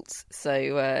pole vaults.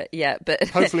 So, yeah, but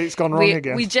hopefully it's gone wrong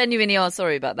again. We genuinely are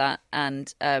sorry about that.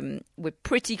 And we're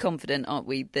pretty confident, aren't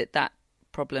we, that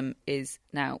problem is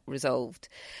now resolved.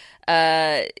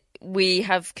 We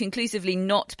have conclusively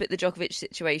not put the Djokovic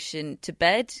situation to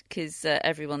bed because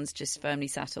everyone's just firmly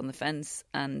sat on the fence.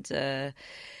 And so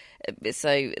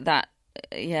that,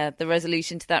 the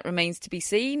resolution to that remains to be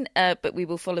seen, but we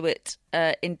will follow it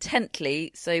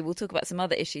intently. So we'll talk about some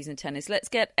other issues in tennis. Let's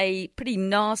get a pretty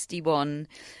nasty one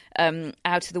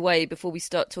out of the way before we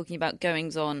start talking about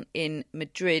goings-on in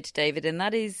Madrid, David, and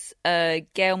that is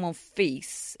Gael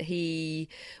Monfils.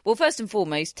 First and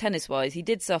foremost, tennis-wise, he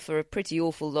did suffer a pretty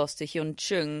awful loss to Hyun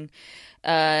Chung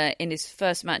in his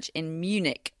first match in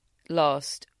Munich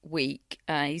last week.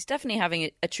 He's definitely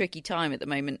having a tricky time at the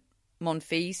moment,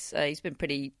 Monfils. He's been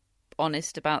pretty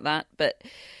honest about that, but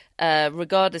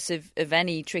regardless of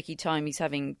any tricky time he's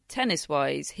having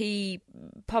tennis-wise, he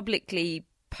publicly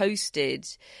posted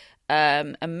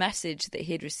a message that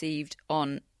he had received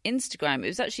on Instagram. It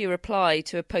was actually a reply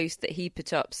to a post that he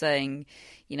put up saying,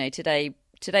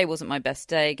 today wasn't my best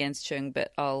day against Chung,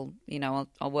 but I'll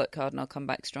work hard and I'll come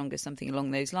back stronger, something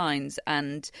along those lines.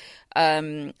 And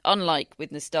unlike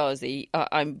with Nastase,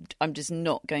 I'm just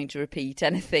not going to repeat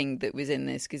anything that was in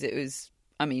this, because it was,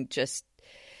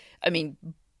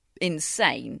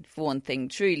 insane, for one thing,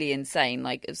 truly insane,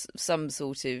 like some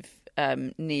sort of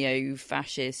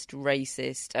neo-fascist,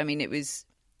 racist. It was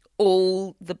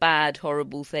all the bad,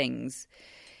 horrible things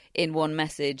in one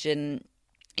message. And,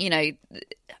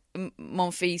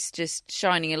 Monfils just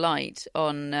shining a light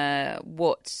on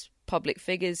what public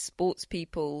figures, sports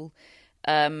people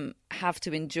have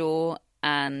to endure.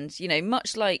 And,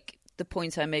 much like the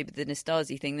point I made with the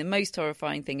Nastase thing, the most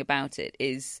horrifying thing about it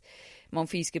is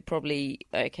Monfils could probably,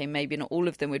 maybe not all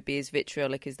of them would be as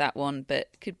vitriolic as that one, but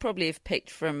could probably have picked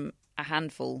from a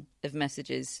handful of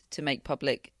messages to make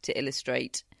public, to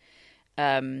illustrate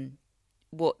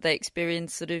what they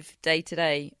experience sort of day to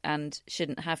day, and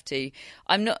shouldn't have to.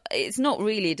 It's not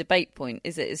really a debate point,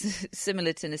 is it? It's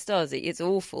similar to Nastase. It's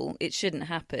awful. It shouldn't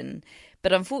happen.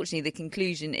 But unfortunately, the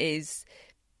conclusion is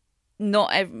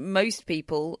most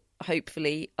people,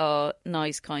 hopefully, are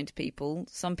nice, kind people.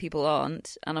 Some people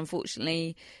aren't. And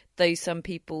unfortunately, those some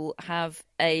people have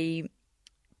a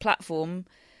platform,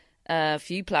 a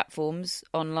few platforms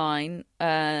online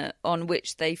on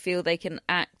which they feel they can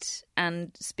act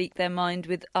and speak their mind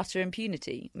with utter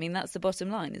impunity. That's the bottom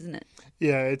line, isn't it?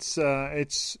 Yeah,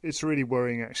 it's really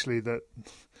worrying, actually, that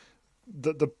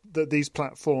these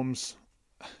platforms,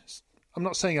 I'm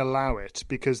not saying allow it,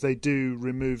 because they do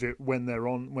remove it when they're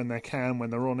on, when they can, when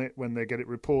they're on it, when they get it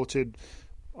reported.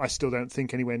 I still don't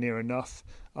think anywhere near enough.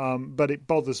 But it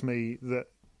bothers me that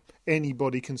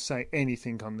anybody can say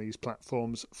anything on these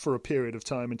platforms for a period of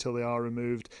time until they are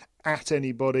removed at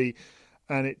anybody,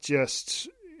 and it should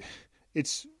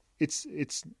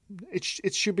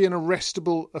be an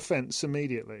arrestable offence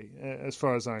immediately, as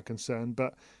far as I'm concerned.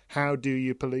 But how do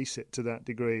you police it to that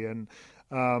degree? And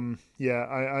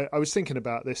I was thinking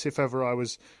about this. If ever I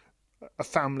was a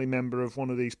family member of one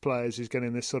of these players who's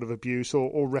getting this sort of abuse,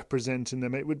 or representing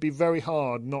them, it would be very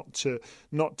hard not to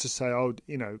say,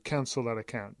 cancel that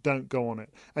account, don't go on it.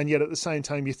 And yet at the same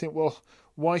time you think, well,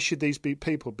 why should these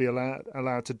people be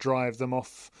allowed to drive them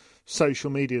off social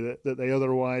media that they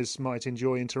otherwise might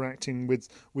enjoy interacting with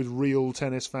real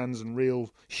tennis fans and real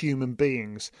human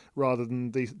beings, rather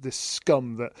than this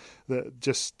scum that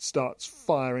just starts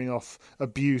firing off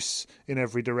abuse in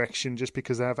every direction just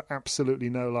because they have absolutely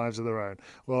no lives of their own?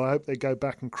 Well, I hope they go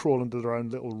back and crawl under their own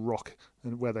little rock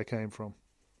and where they came from.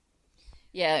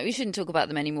 Yeah, we shouldn't talk about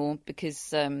them anymore, because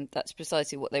that's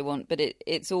precisely what they want. But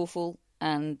it's awful.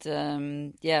 And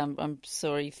I'm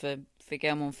sorry for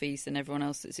Gaël Monfils and everyone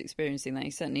else that's experiencing that.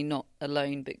 He's certainly not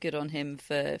alone, but good on him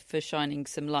for shining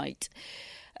some light.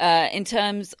 In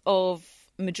terms of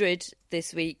Madrid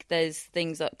this week, there's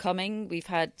things upcoming. We've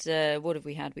had, what have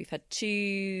we had? We've had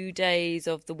 2 days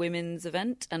of the women's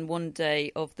event and 1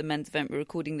 day of the men's event. We're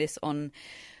recording this on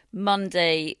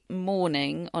Monday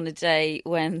morning, on a day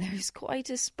when there's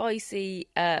quite a spicy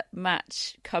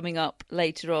match coming up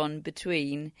later on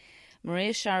between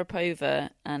Maria Sharapova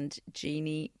and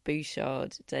Genie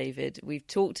Bouchard. David, we've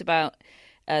talked about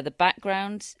the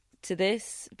background to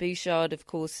this. Bouchard, of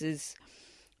course, has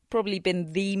probably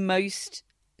been the most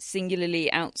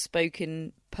singularly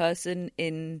outspoken player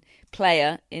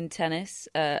in tennis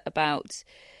about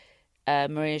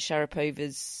Maria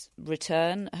Sharapova's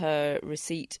return, her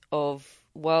receipt of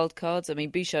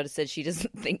wildcards. Bouchard has said she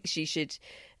doesn't think she should.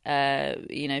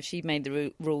 If she'd made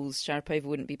the rules, Sharapova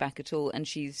wouldn't be back at all, and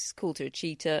she's called her a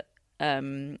cheater.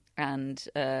 And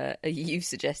you've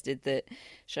suggested that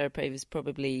Sharapova's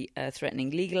probably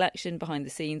threatening legal action behind the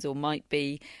scenes, or might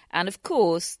be. And of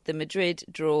course, the Madrid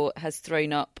draw has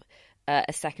thrown up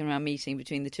a second round meeting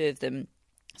between the two of them.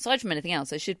 Aside from anything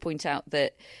else, I should point out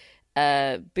that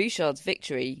Bouchard's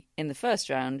victory in the first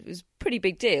round was a pretty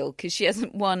big deal, because she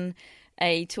hasn't won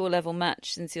a tour level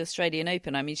match since the Australian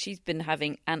Open. She's been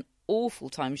having an awful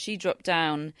time. She dropped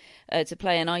down to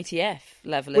play an ITF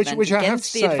level event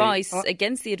against the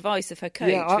advice of her coach.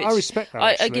 Yeah, I respect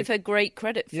that. I give her great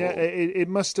credit for. Yeah, it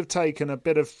must have taken a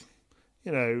bit of,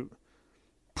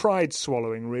 pride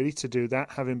swallowing, really, to do that,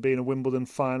 having been a Wimbledon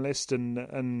finalist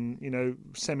and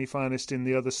semi-finalist in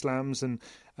the other slams, and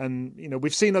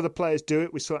we've seen other players do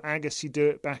it. We saw Agassi do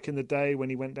it back in the day when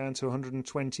he went down to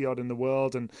 120 odd in the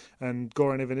world, and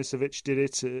Goran Ivanisevic did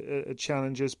it at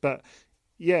Challengers. But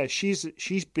yeah,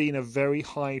 she's been a very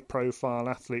high profile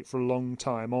athlete for a long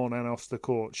time, on and off the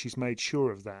court. She's made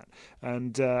sure of that,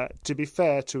 and to be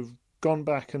fair, to have gone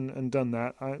back and done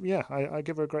that, I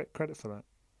give her great credit for that.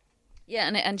 Yeah,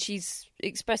 and she's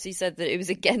expressly said that it was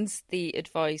against the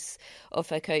advice of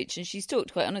her coach, and she's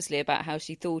talked quite honestly about how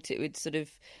she thought it would sort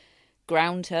of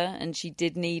ground her, and she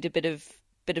did need a bit of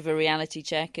a reality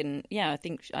check. And yeah,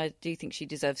 I do think she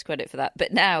deserves credit for that.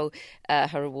 But now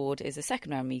her award is a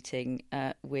second round meeting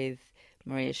with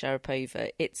Maria Sharapova.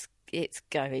 It's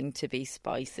going to be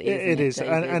spicy. It is,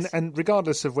 David? and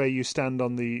regardless of where you stand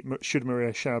on the should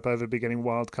Maria Sharapova be getting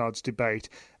wildcards debate,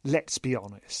 let's be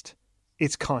honest.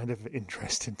 It's kind of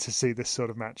interesting to see this sort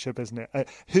of matchup, isn't it?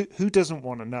 Who doesn't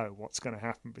want to know what's going to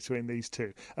happen between these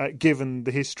two, given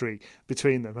the history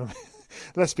between them? I mean,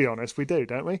 let's be honest, we do,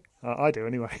 don't we? I do,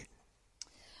 anyway.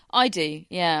 I do,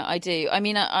 yeah, I do. I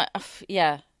mean, I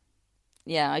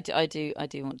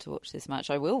do want to watch this match.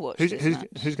 I will watch this match.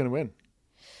 Who's going to win?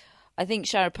 I think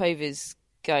Sharapova's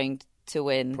going to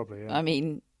win. Probably, yeah. I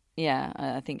mean, yeah,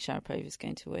 I think Sharapova's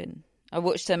going to win. I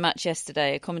watched her match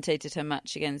yesterday. I commentated her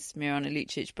match against Mirjana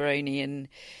Lucic-Baroni, and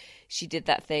she did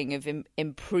that thing of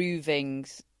improving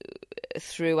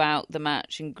throughout the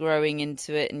match and growing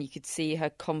into it, and you could see her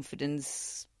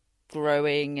confidence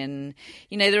growing. And,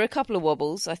 you know, there are a couple of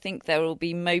wobbles. I think there will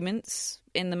be moments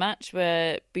in the match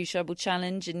where Bouchard will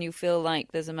challenge and you'll feel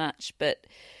like there's a match, but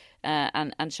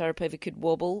and Sharapova could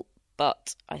wobble,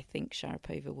 but I think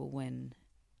Sharapova will win.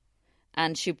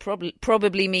 And she'll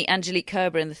probably meet Angelique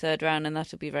Kerber in the third round, and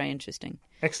that'll be very interesting.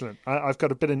 Excellent. I've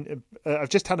got a bit. I've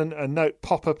just had a note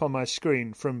pop up on my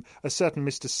screen from a certain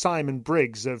Mr. Simon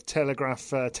Briggs of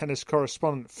Telegraph tennis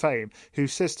correspondent fame, who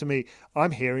says to me,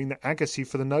 "I'm hearing that Agassi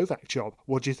for the Novak job.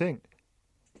 What do you think?"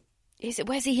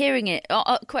 Where's he hearing it?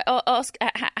 Ask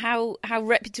how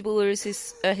reputable are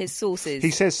his sources. He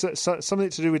says something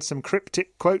to do with some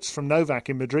cryptic quotes from Novak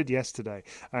in Madrid yesterday,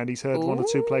 and he's heard one or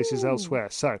two places elsewhere.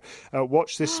 So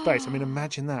watch this space. I mean,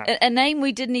 imagine that. A name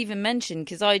we didn't even mention,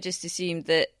 because I just assumed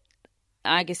that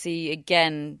Agassi,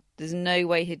 again, there's no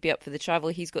way he'd be up for the travel.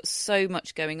 He's got so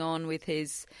much going on with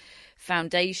his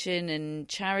foundation and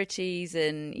charities,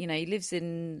 and, you know, he lives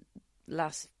in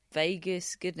Las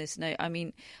Vegas. Goodness no, I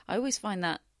mean, I always find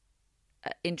that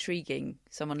intriguing,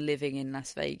 someone living in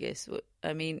Las Vegas.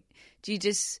 I mean, do you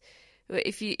just,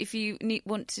 if you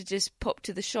want to just pop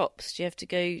to the shops, do you have to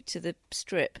go to the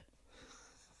Strip?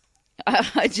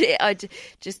 I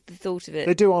just the thought of it.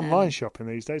 They do online shopping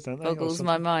these days, don't they? Boggles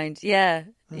my mind. Yeah.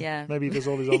 Maybe he does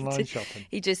all his online shopping.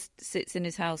 He just sits in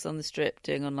his house on the Strip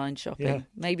doing online shopping. Yeah.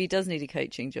 Maybe he does need a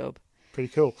coaching job. Pretty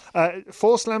cool.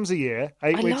 4 slams a year,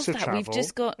 8 weeks of travel. We've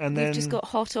just got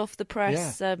hot off the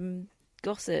press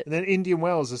gossip. And then Indian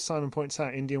Wells, as Simon points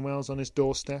out, Indian Wells on his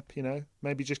doorstep, you know.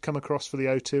 Maybe just come across for the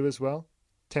O2 as well.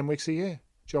 10 weeks a year.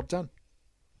 Job done.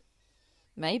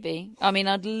 Maybe. I mean,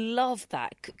 I'd love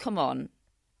that. Come on.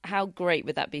 How great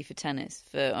would that be for tennis,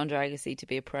 for Andre Agassi to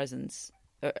be a presence,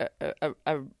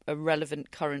 a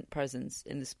relevant current presence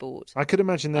in the sport? I could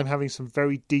imagine them having some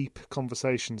very deep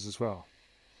conversations as well.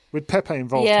 With Pepe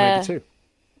involved, maybe too.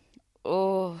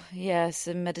 Oh, yeah,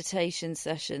 some meditation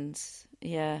sessions.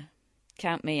 Yeah,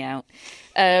 count me out.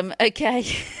 Okay,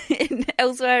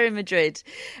 elsewhere in Madrid,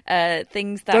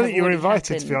 things that I don't think you were happened.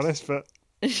 invited, to be honest, but...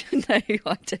 No,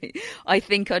 I don't. I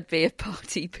think I'd be a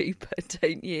party pooper,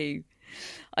 don't you?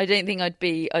 I don't think I'd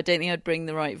bring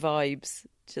the right vibes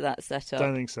to that setup.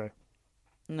 Don't think so.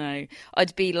 No,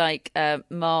 I'd be like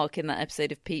Mark in that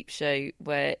episode of Peep Show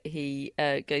where he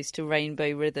goes to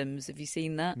Rainbow Rhythms. Have you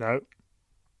seen that? No.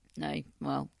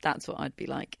 Well, that's what I'd be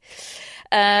like.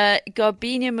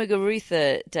 Garbina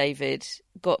Muguruza, David,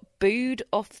 got booed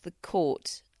off the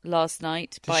court last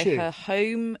night by her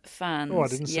home fans. Oh, I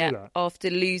didn't see that. After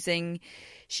losing,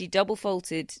 she double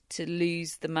faulted to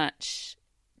lose the match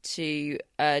to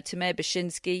Tamir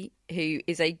Bashinsky, who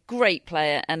is a great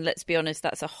player, and let's be honest,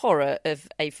 that's a horror of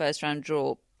a first round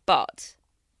draw. But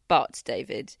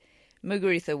David,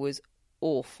 Muguruza was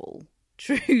awful,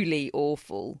 truly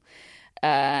awful,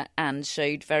 and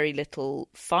showed very little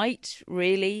fight,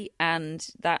 really, and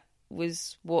that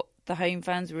was what the home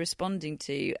fans were responding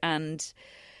to. And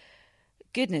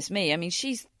goodness me, I mean,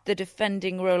 she's the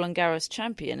defending Roland Garros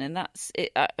champion, and that's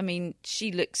it. I mean,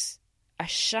 she looks a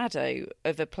shadow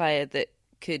of a player that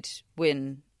could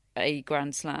win a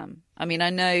Grand Slam. I mean,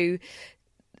 I know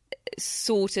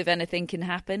sort of anything can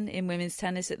happen in women's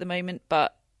tennis at the moment,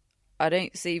 but I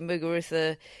don't see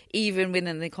Muguruza, even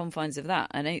within the confines of that,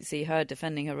 I don't see her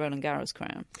defending her Roland Garros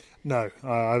crown. No,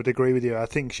 I would agree with you. I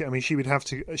think she would have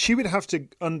to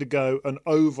undergo an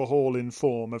overhaul in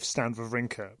form of Stan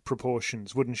Wawrinka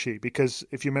proportions, wouldn't she? Because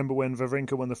if you remember when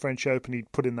Wawrinka won the French Open, he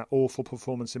put in that awful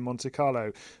performance in Monte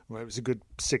Carlo. Well, it was a good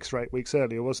 6 or 8 weeks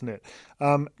earlier, wasn't it?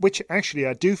 Which actually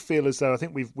I do feel as though I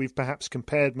think we've perhaps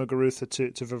compared Muguruza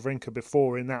to Wawrinka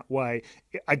before in that way.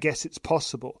 I guess it's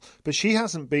possible, but she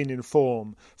hasn't been in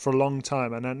form for a long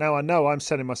time, and now I know I'm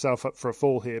setting myself up for a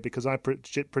fall here because I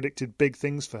predicted big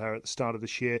things for her at the start of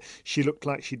this year. She looked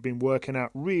like she'd been working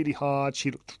out really hard.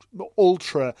 She looked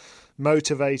ultra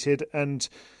motivated, and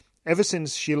ever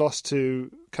since she lost to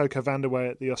Coco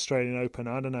Vandeweghe at the Australian Open,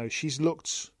 I don't know, she's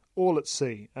looked all at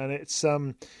sea, and it's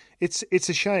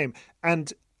a shame.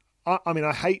 And I mean,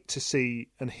 I hate to see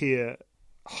and hear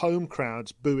home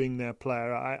crowds booing their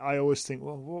player. I always think,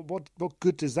 well, what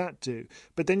good does that do?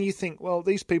 But then you think, well,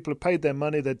 these people have paid their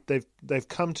money, that they've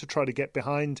come to try to get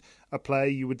behind a player,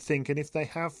 you would think, and if they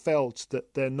have felt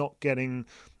that they're not getting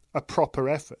a proper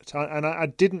effort, I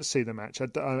didn't see the match.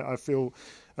 I feel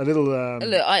a little.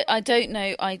 Look, I don't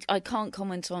know. I can't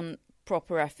comment on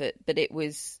proper effort, but it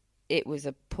was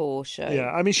a poor show.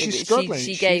 Yeah, I mean, she's struggling.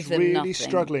 She gave them really nothing.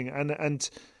 Struggling, and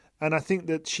I think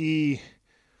that she,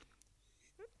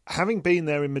 having been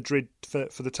there in Madrid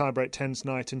for the tiebreak tens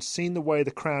night and seen the way the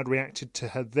crowd reacted to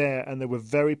her there, and they were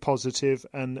very positive,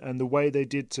 and the way they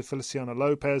did to Feliciano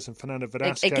Lopez and Fernando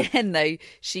Verdasco. Again, though,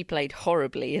 she played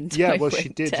horribly in tiebreak. Yeah, well, she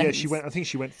did. Tens. Yeah, she went. I think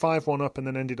she went 5-1 up and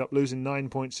then ended up losing 9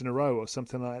 points in a row or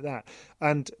something like that.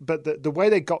 But the way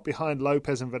they got behind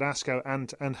Lopez and Verdasco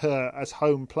and her as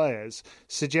home players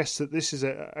suggests that this is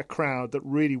a crowd that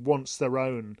really wants their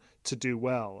own to do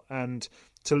well, and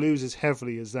to lose as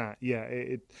heavily as that, yeah,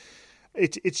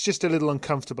 it's just a little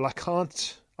uncomfortable. I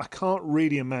can't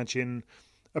really imagine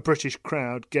a British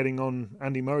crowd getting on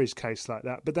Andy Murray's case like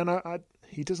that. But then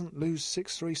he doesn't lose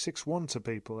 6-3, 6-1 to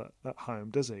people at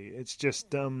home, does he? It's just,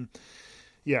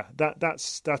 yeah,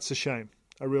 that's a shame,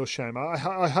 a real shame.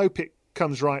 I hope it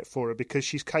comes right for her because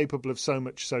she's capable of so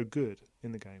much so good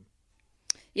in the game.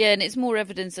 Yeah, and it's more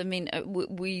evidence. I mean,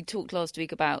 we talked last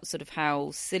week about sort of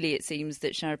how silly it seems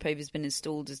that Sharapova's been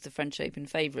installed as the French Open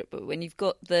favourite. But when you've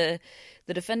got the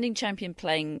defending champion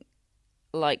playing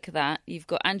like that, you've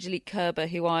got Angelique Kerber,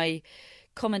 who I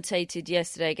commentated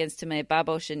yesterday against Timea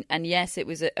Babos, and yes, it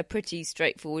was a pretty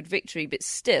straightforward victory, but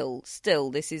still,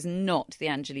 this is not the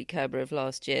Angelique Kerber of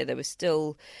last year. There was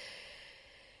still,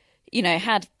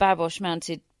 had Babos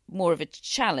mounted more of a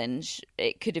challenge,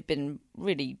 it could have been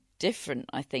really different,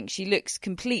 I think. She looks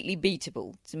completely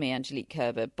beatable to me, Angelique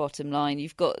Kerber, bottom line.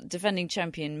 You've got defending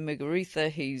champion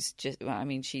Muguruza, who's just,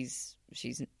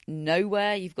 she's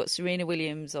nowhere. You've got Serena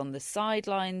Williams on the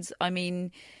sidelines. I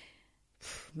mean,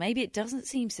 maybe it doesn't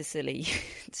seem so silly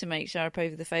to make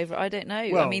Sharapova the favourite. I don't know.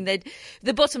 Well, I mean,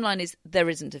 the bottom line is there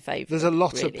isn't a favourite. There's a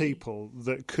lot really of people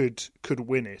that could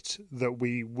win it that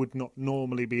we would not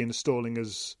normally be installing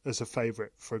as a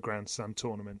favourite for a Grand Slam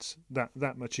tournament.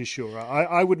 That much is sure.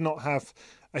 I would not have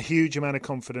a huge amount of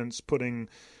confidence putting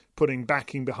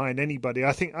backing behind anybody.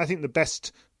 I think the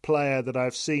best player that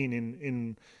I've seen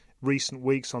in recent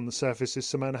weeks on the surface is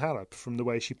Simona Halep, from the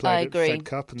way she played at the Fed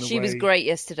Cup. And she was great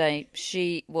yesterday.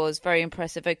 She was very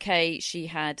impressive. Okay, she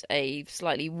had a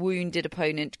slightly wounded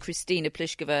opponent, Kristina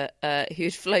Pliskova, who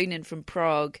had flown in from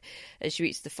Prague as she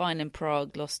reached the final in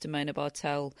Prague, lost to Mona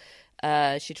Bartel.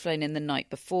 She'd flown in the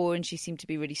night before, and she seemed to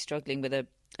be really struggling with a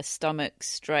stomach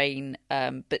strain.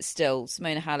 But still,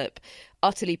 Simona Halep,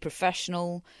 utterly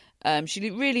professional. She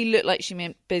really looked like she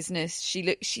meant business.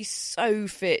 She's so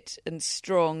fit and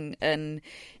strong, and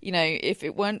if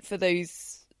it weren't for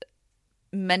those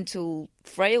mental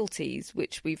frailties,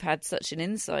 which we've had such an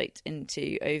insight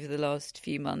into over the last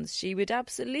few months, she would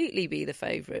absolutely be the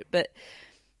favourite. But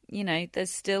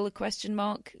there's still a question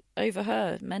mark over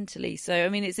her mentally. So I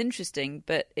mean, it's interesting,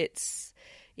 but it's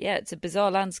a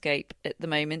bizarre landscape at the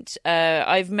moment.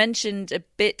 I've mentioned a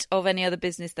bit of any other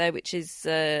business there, which is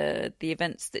the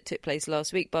events that took place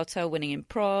last week. Bartel winning in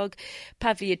Prague.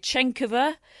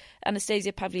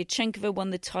 Anastasia Pavlyuchenkova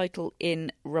won the title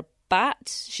in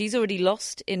Rabat. She's already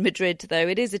lost in Madrid, though.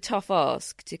 It is a tough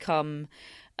ask to come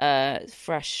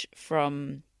fresh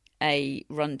from a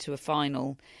run to a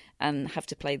final and have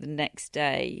to play the next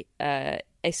day,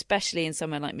 especially in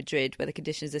somewhere like Madrid where the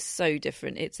conditions are so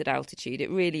different. It's at altitude. It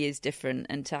really is different.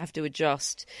 And to have to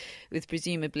adjust with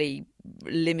presumably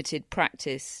limited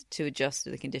practice to adjust to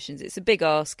the conditions, it's a big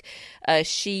ask.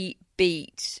 She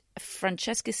beat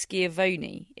Francesca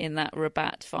Schiavone in that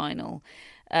Rabat final.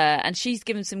 And she's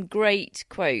given some great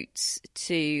quotes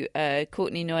to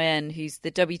Courtney Nguyen, who's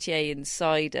the WTA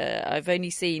insider. I've only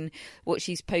seen what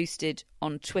she's posted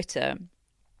on Twitter.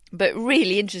 But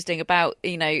really interesting about,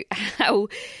 how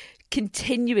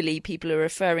continually people are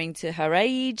referring to her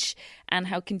age and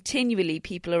how continually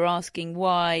people are asking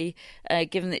why,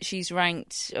 given that she's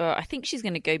ranked, I think she's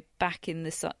going to go back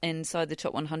inside the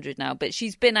top 100 now, but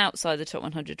she's been outside the top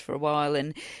 100 for a while,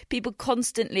 and people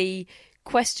constantly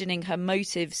questioning her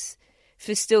motives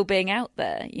for still being out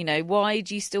there. Why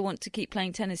do you still want to keep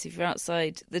playing tennis if you're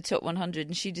outside the top 100?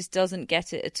 And she just doesn't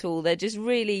get it at all. They're just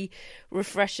really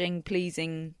refreshing,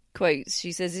 pleasing quotes.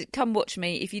 She says, "Come watch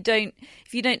me. If you don't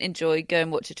enjoy, go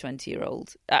and watch a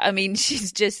 20-year-old." I mean,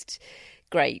 she's just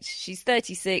great. She's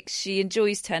 36. She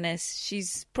enjoys tennis.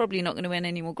 She's probably not going to win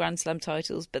any more Grand Slam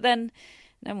titles, but then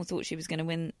no one thought she was going to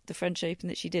win the French Open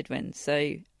that she did win.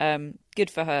 So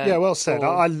good for her. Yeah, well said.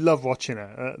 I love watching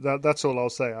her. That's all I'll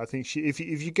say. I think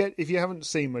if you haven't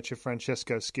seen much of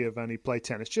Francesca Schiavone play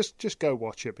tennis, just go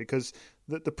watch it, because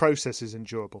the process is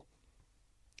enjoyable.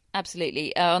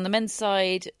 Absolutely. On the men's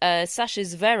side, Sasha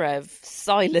Zverev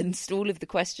silenced all of the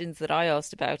questions that I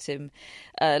asked about him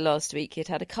last week. He'd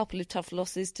had a couple of tough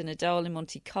losses to Nadal in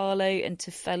Monte Carlo and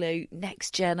to fellow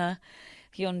next-genner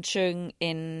Hyun Chung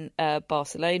in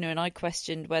Barcelona, and I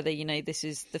questioned whether, this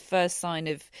is the first sign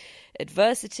of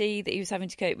adversity that he was having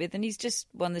to cope with, and he's just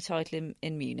won the title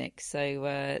in Munich.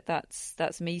 So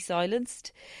that's me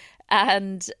silenced.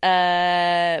 And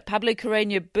Pablo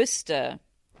Carreño Busta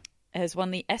has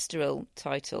won the Estoril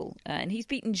title, and he's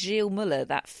beaten Gilles Muller,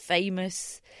 that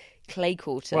famous clay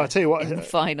courter, well, I tell you what, in the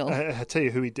final. I tell you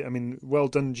who he did. I mean, well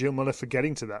done, Gilles Muller, for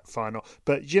getting to that final.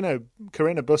 But,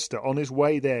 Carreño Busta, on his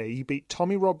way there, he beat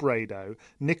Tommy Robredo,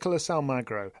 Nicolas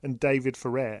Almagro and David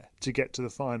Ferrer to get to the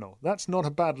final. That's not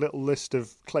a bad little list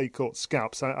of clay court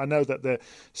scalps. I know that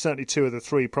certainly two of the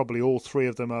three, probably all three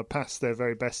of them, are past their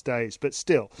very best days, but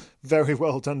still, very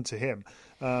well done to him.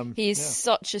 He is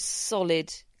such a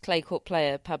solid clay court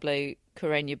player, Pablo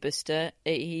Carreño Busta.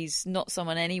 He's not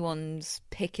someone anyone's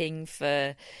picking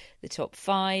for the top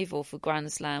 5 or for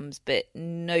Grand Slams, but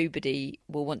nobody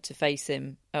will want to face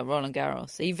him at Roland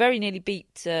Garros. He very nearly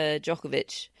beat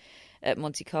Djokovic at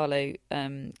Monte Carlo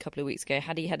a couple of weeks ago.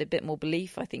 Had he had a bit more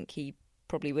belief, I think he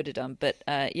probably would have done. But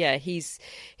he's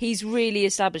really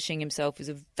establishing himself as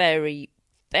a very,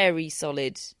 very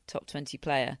solid top 20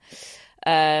 player.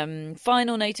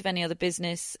 Final note of any other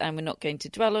business, and we're not going to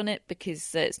dwell on it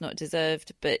because it's not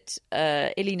deserved, but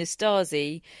Ilie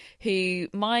Nastase, who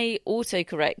my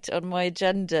autocorrect on my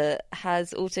agenda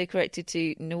has autocorrected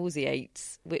to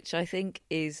nauseates, which I think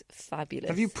is fabulous.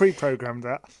 Have you pre-programmed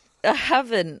that? I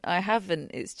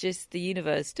haven't. It's just the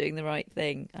universe doing the right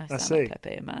thing. I sound like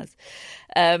Pepe and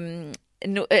Maz.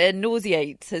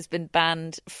 Nauseates has been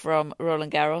banned from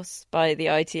Roland Garros by the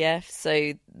ITF,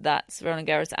 so that's Roland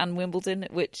Garros and Wimbledon,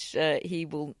 which he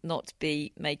will not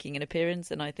be making an appearance,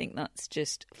 and I think that's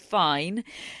just fine.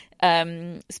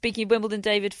 Speaking of Wimbledon,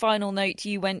 David, final note,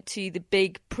 you went to the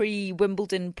big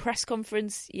pre-Wimbledon press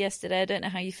conference yesterday. I don't know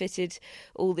how you fitted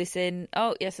all this in.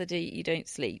 Oh, yes, I do. You don't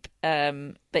sleep.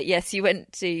 But yes, you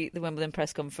went to the Wimbledon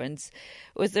press conference.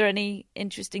 Was there any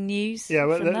interesting news? Yeah,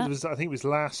 well, from that? I think it was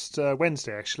last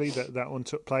Wednesday, actually, that one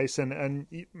took place. And I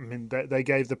mean, they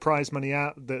gave the prize money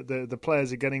out. The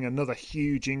players are getting another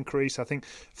huge increase. I think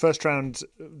first round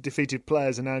defeated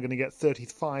players are now going to get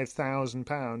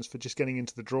 £35,000 for just getting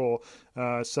into the draw.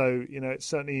 So it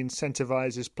certainly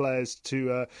incentivises players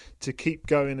to keep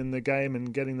going in the game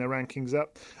and getting their rankings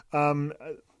up.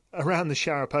 Around the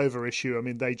Sharapova issue, I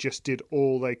mean, they just did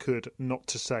all they could not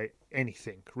to say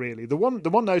anything, really. The one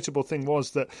notable thing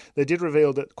was that they did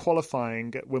reveal that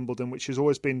qualifying at Wimbledon, which has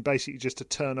always been basically just a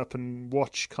turn up and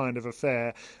watch kind of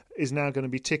affair, is now going to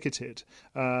be ticketed.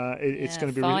 It's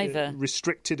going to be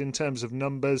restricted in terms of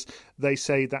numbers. They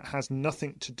say that has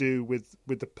nothing to do with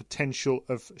the potential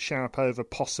of Sharapova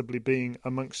possibly being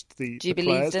amongst the Do you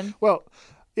players. believe them? Well,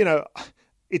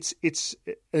 it's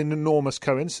an enormous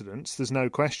coincidence, there's no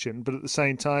question, but at the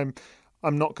same time,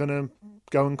 I'm not going to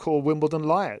go and call Wimbledon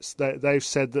liars. They've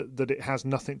said that it has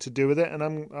nothing to do with it, and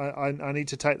I need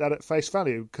to take that at face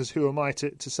value, because who am I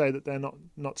to say that they're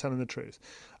not telling the truth?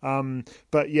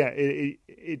 But yeah,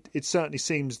 it certainly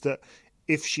seems that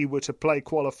if she were to play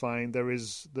qualifying,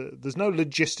 there's no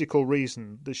logistical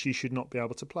reason that she should not be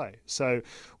able to play. So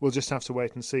we'll just have to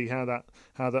wait and see how that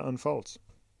unfolds.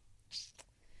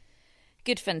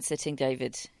 Good fence sitting,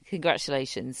 David.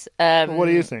 Congratulations. What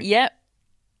do you think? Yeah.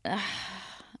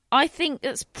 I think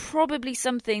that's probably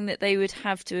something that they would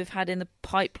have to have had in the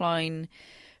pipeline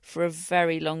for a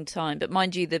very long time. But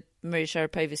mind you, the Maria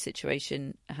Sharapova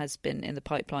situation has been in the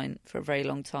pipeline for a very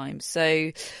long time.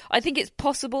 So I think it's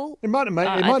possible. It might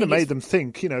have made them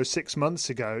think, 6 months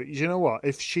ago, you know what,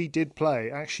 if she did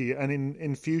play, actually, and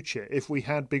in future, if we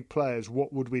had big players,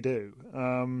 what would we do?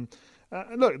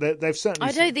 Look, they've certainly...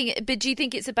 I don't think... But do you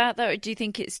think it's about that, or do you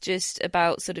think it's just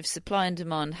about sort of supply and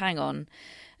demand? Hang on.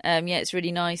 It's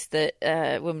really nice that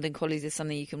Wimbledon Qualies is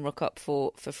something you can rock up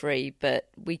for free, but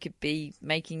we could be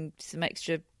making some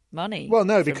extra money. Well,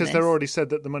 no, because they've already said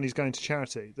that the money's going to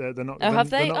charity. They're not.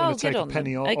 Have they? They're not going to take a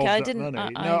penny off that money.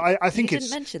 I think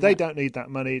they don't need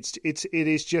that money. It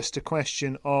is just a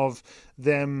question of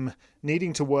them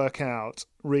needing to work out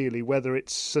really whether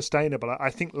it's sustainable. I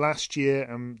think last year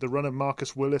the run of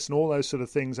Marcus Willis and all those sort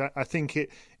of things. I think it.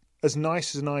 As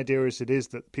nice as an idea as it is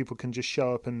that people can just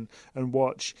show up and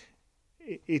watch,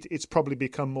 it's probably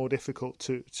become more difficult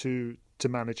to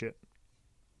manage it.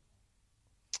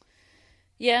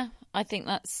 Yeah, I think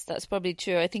that's probably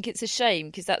true. I think it's a shame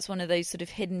because that's one of those sort of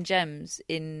hidden gems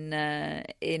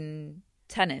in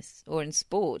tennis or in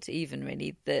sport, even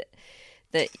really, that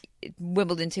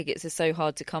Wimbledon tickets are so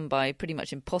hard to come by, pretty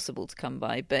much impossible to come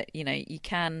by. But you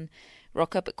can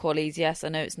rock up at Qualies. Yes, I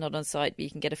know it's not on site, but you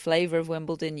can get a flavour of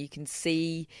Wimbledon. You can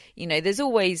see, there's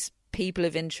always people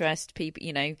of interest. People,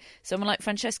 someone like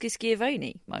Francesca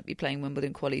Schiavone might be playing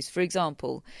Wimbledon Qualies, for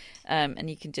example, and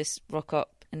you can just rock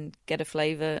up and get a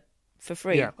flavour for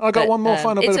free. Yeah, I got one more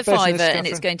final bit of business. It's a £5 and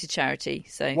it's going to charity.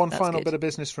 So one final bit of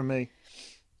business from me.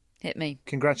 Hit me.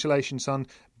 Congratulations on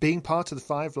being part of the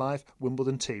 5 Live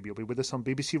Wimbledon team. You'll be with us on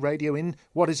BBC Radio in,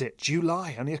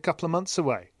 July, only a couple of months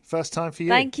away. First time for you.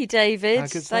 Thank you, David.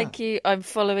 Thank you. I'm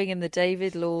following in the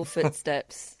David Law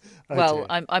footsteps. Well,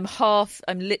 dear.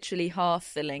 I'm literally half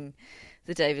filling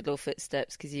the David Law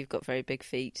footsteps because you've got very big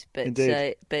feet. But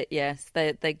but yes,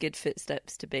 they're good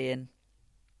footsteps to be in.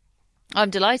 I'm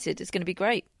delighted. It's going to be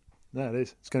great. No, it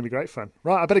is. It's going to be great fun.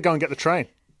 Right, I better go and get the train.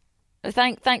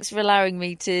 Thanks for allowing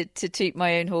me to toot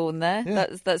my own horn there. Yeah.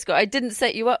 That's good. I didn't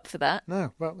set you up for that.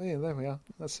 No, well, yeah, there we are.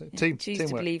 That's it. Choose to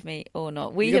believe me or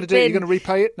not. You're going to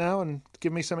repay it now and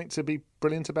give me something to be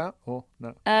brilliant about, or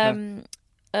no? No.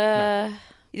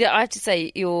 Yeah, I have to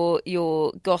say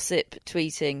your gossip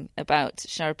tweeting about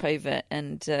Sharapova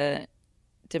and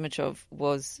Dimitrov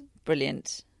was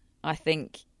brilliant. I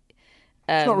think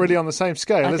it's not really on the same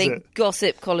scale, is it? I think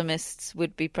gossip columnists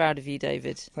would be proud of you,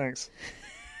 David. Thanks.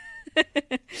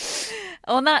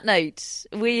 On that note,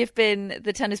 we have been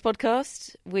the Tennis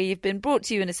Podcast. We've been brought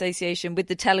to you in association with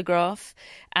The Telegraph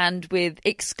and with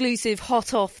exclusive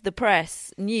hot off the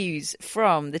press news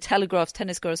from The Telegraph's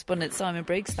tennis correspondent Simon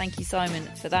Briggs. Thank you, Simon,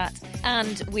 for that.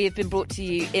 And we have been brought to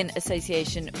you in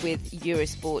association with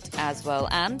Eurosport as well.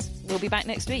 And we'll be back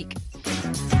next week.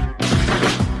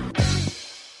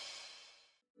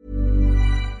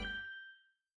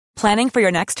 Planning for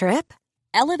your next trip?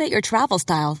 Elevate your travel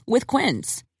style with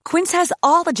Quince. Quince has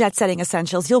all the jet-setting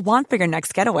essentials you'll want for your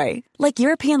next getaway, like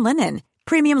European linen,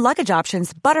 premium luggage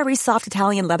options, buttery soft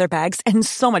Italian leather bags, and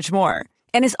so much more.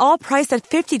 And is all priced at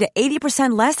 50 to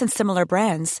 80% less than similar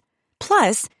brands.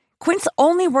 Plus, Quince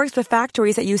only works with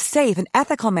factories that use safe and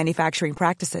ethical manufacturing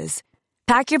practices.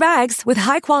 Pack your bags with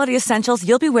high-quality essentials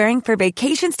you'll be wearing for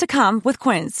vacations to come with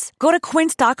Quince. Go to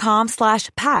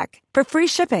quince.com/pack for free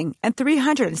shipping and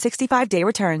 365-day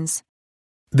returns.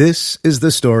 This is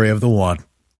the story of the one.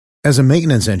 As a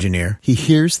maintenance engineer, he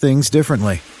hears things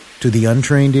differently. To the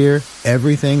untrained ear,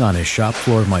 everything on his shop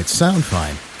floor might sound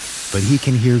fine, but he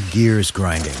can hear gears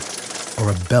grinding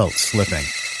or a belt slipping.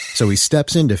 So he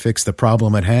steps in to fix the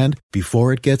problem at hand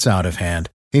before it gets out of hand.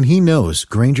 And he knows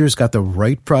Grainger's got the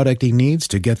right product he needs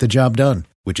to get the job done,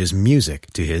 which is music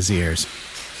to his ears.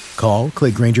 Call,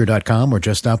 click Grainger.com, or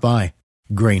just stop by.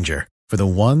 Grainger, for the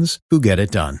ones who get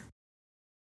it done.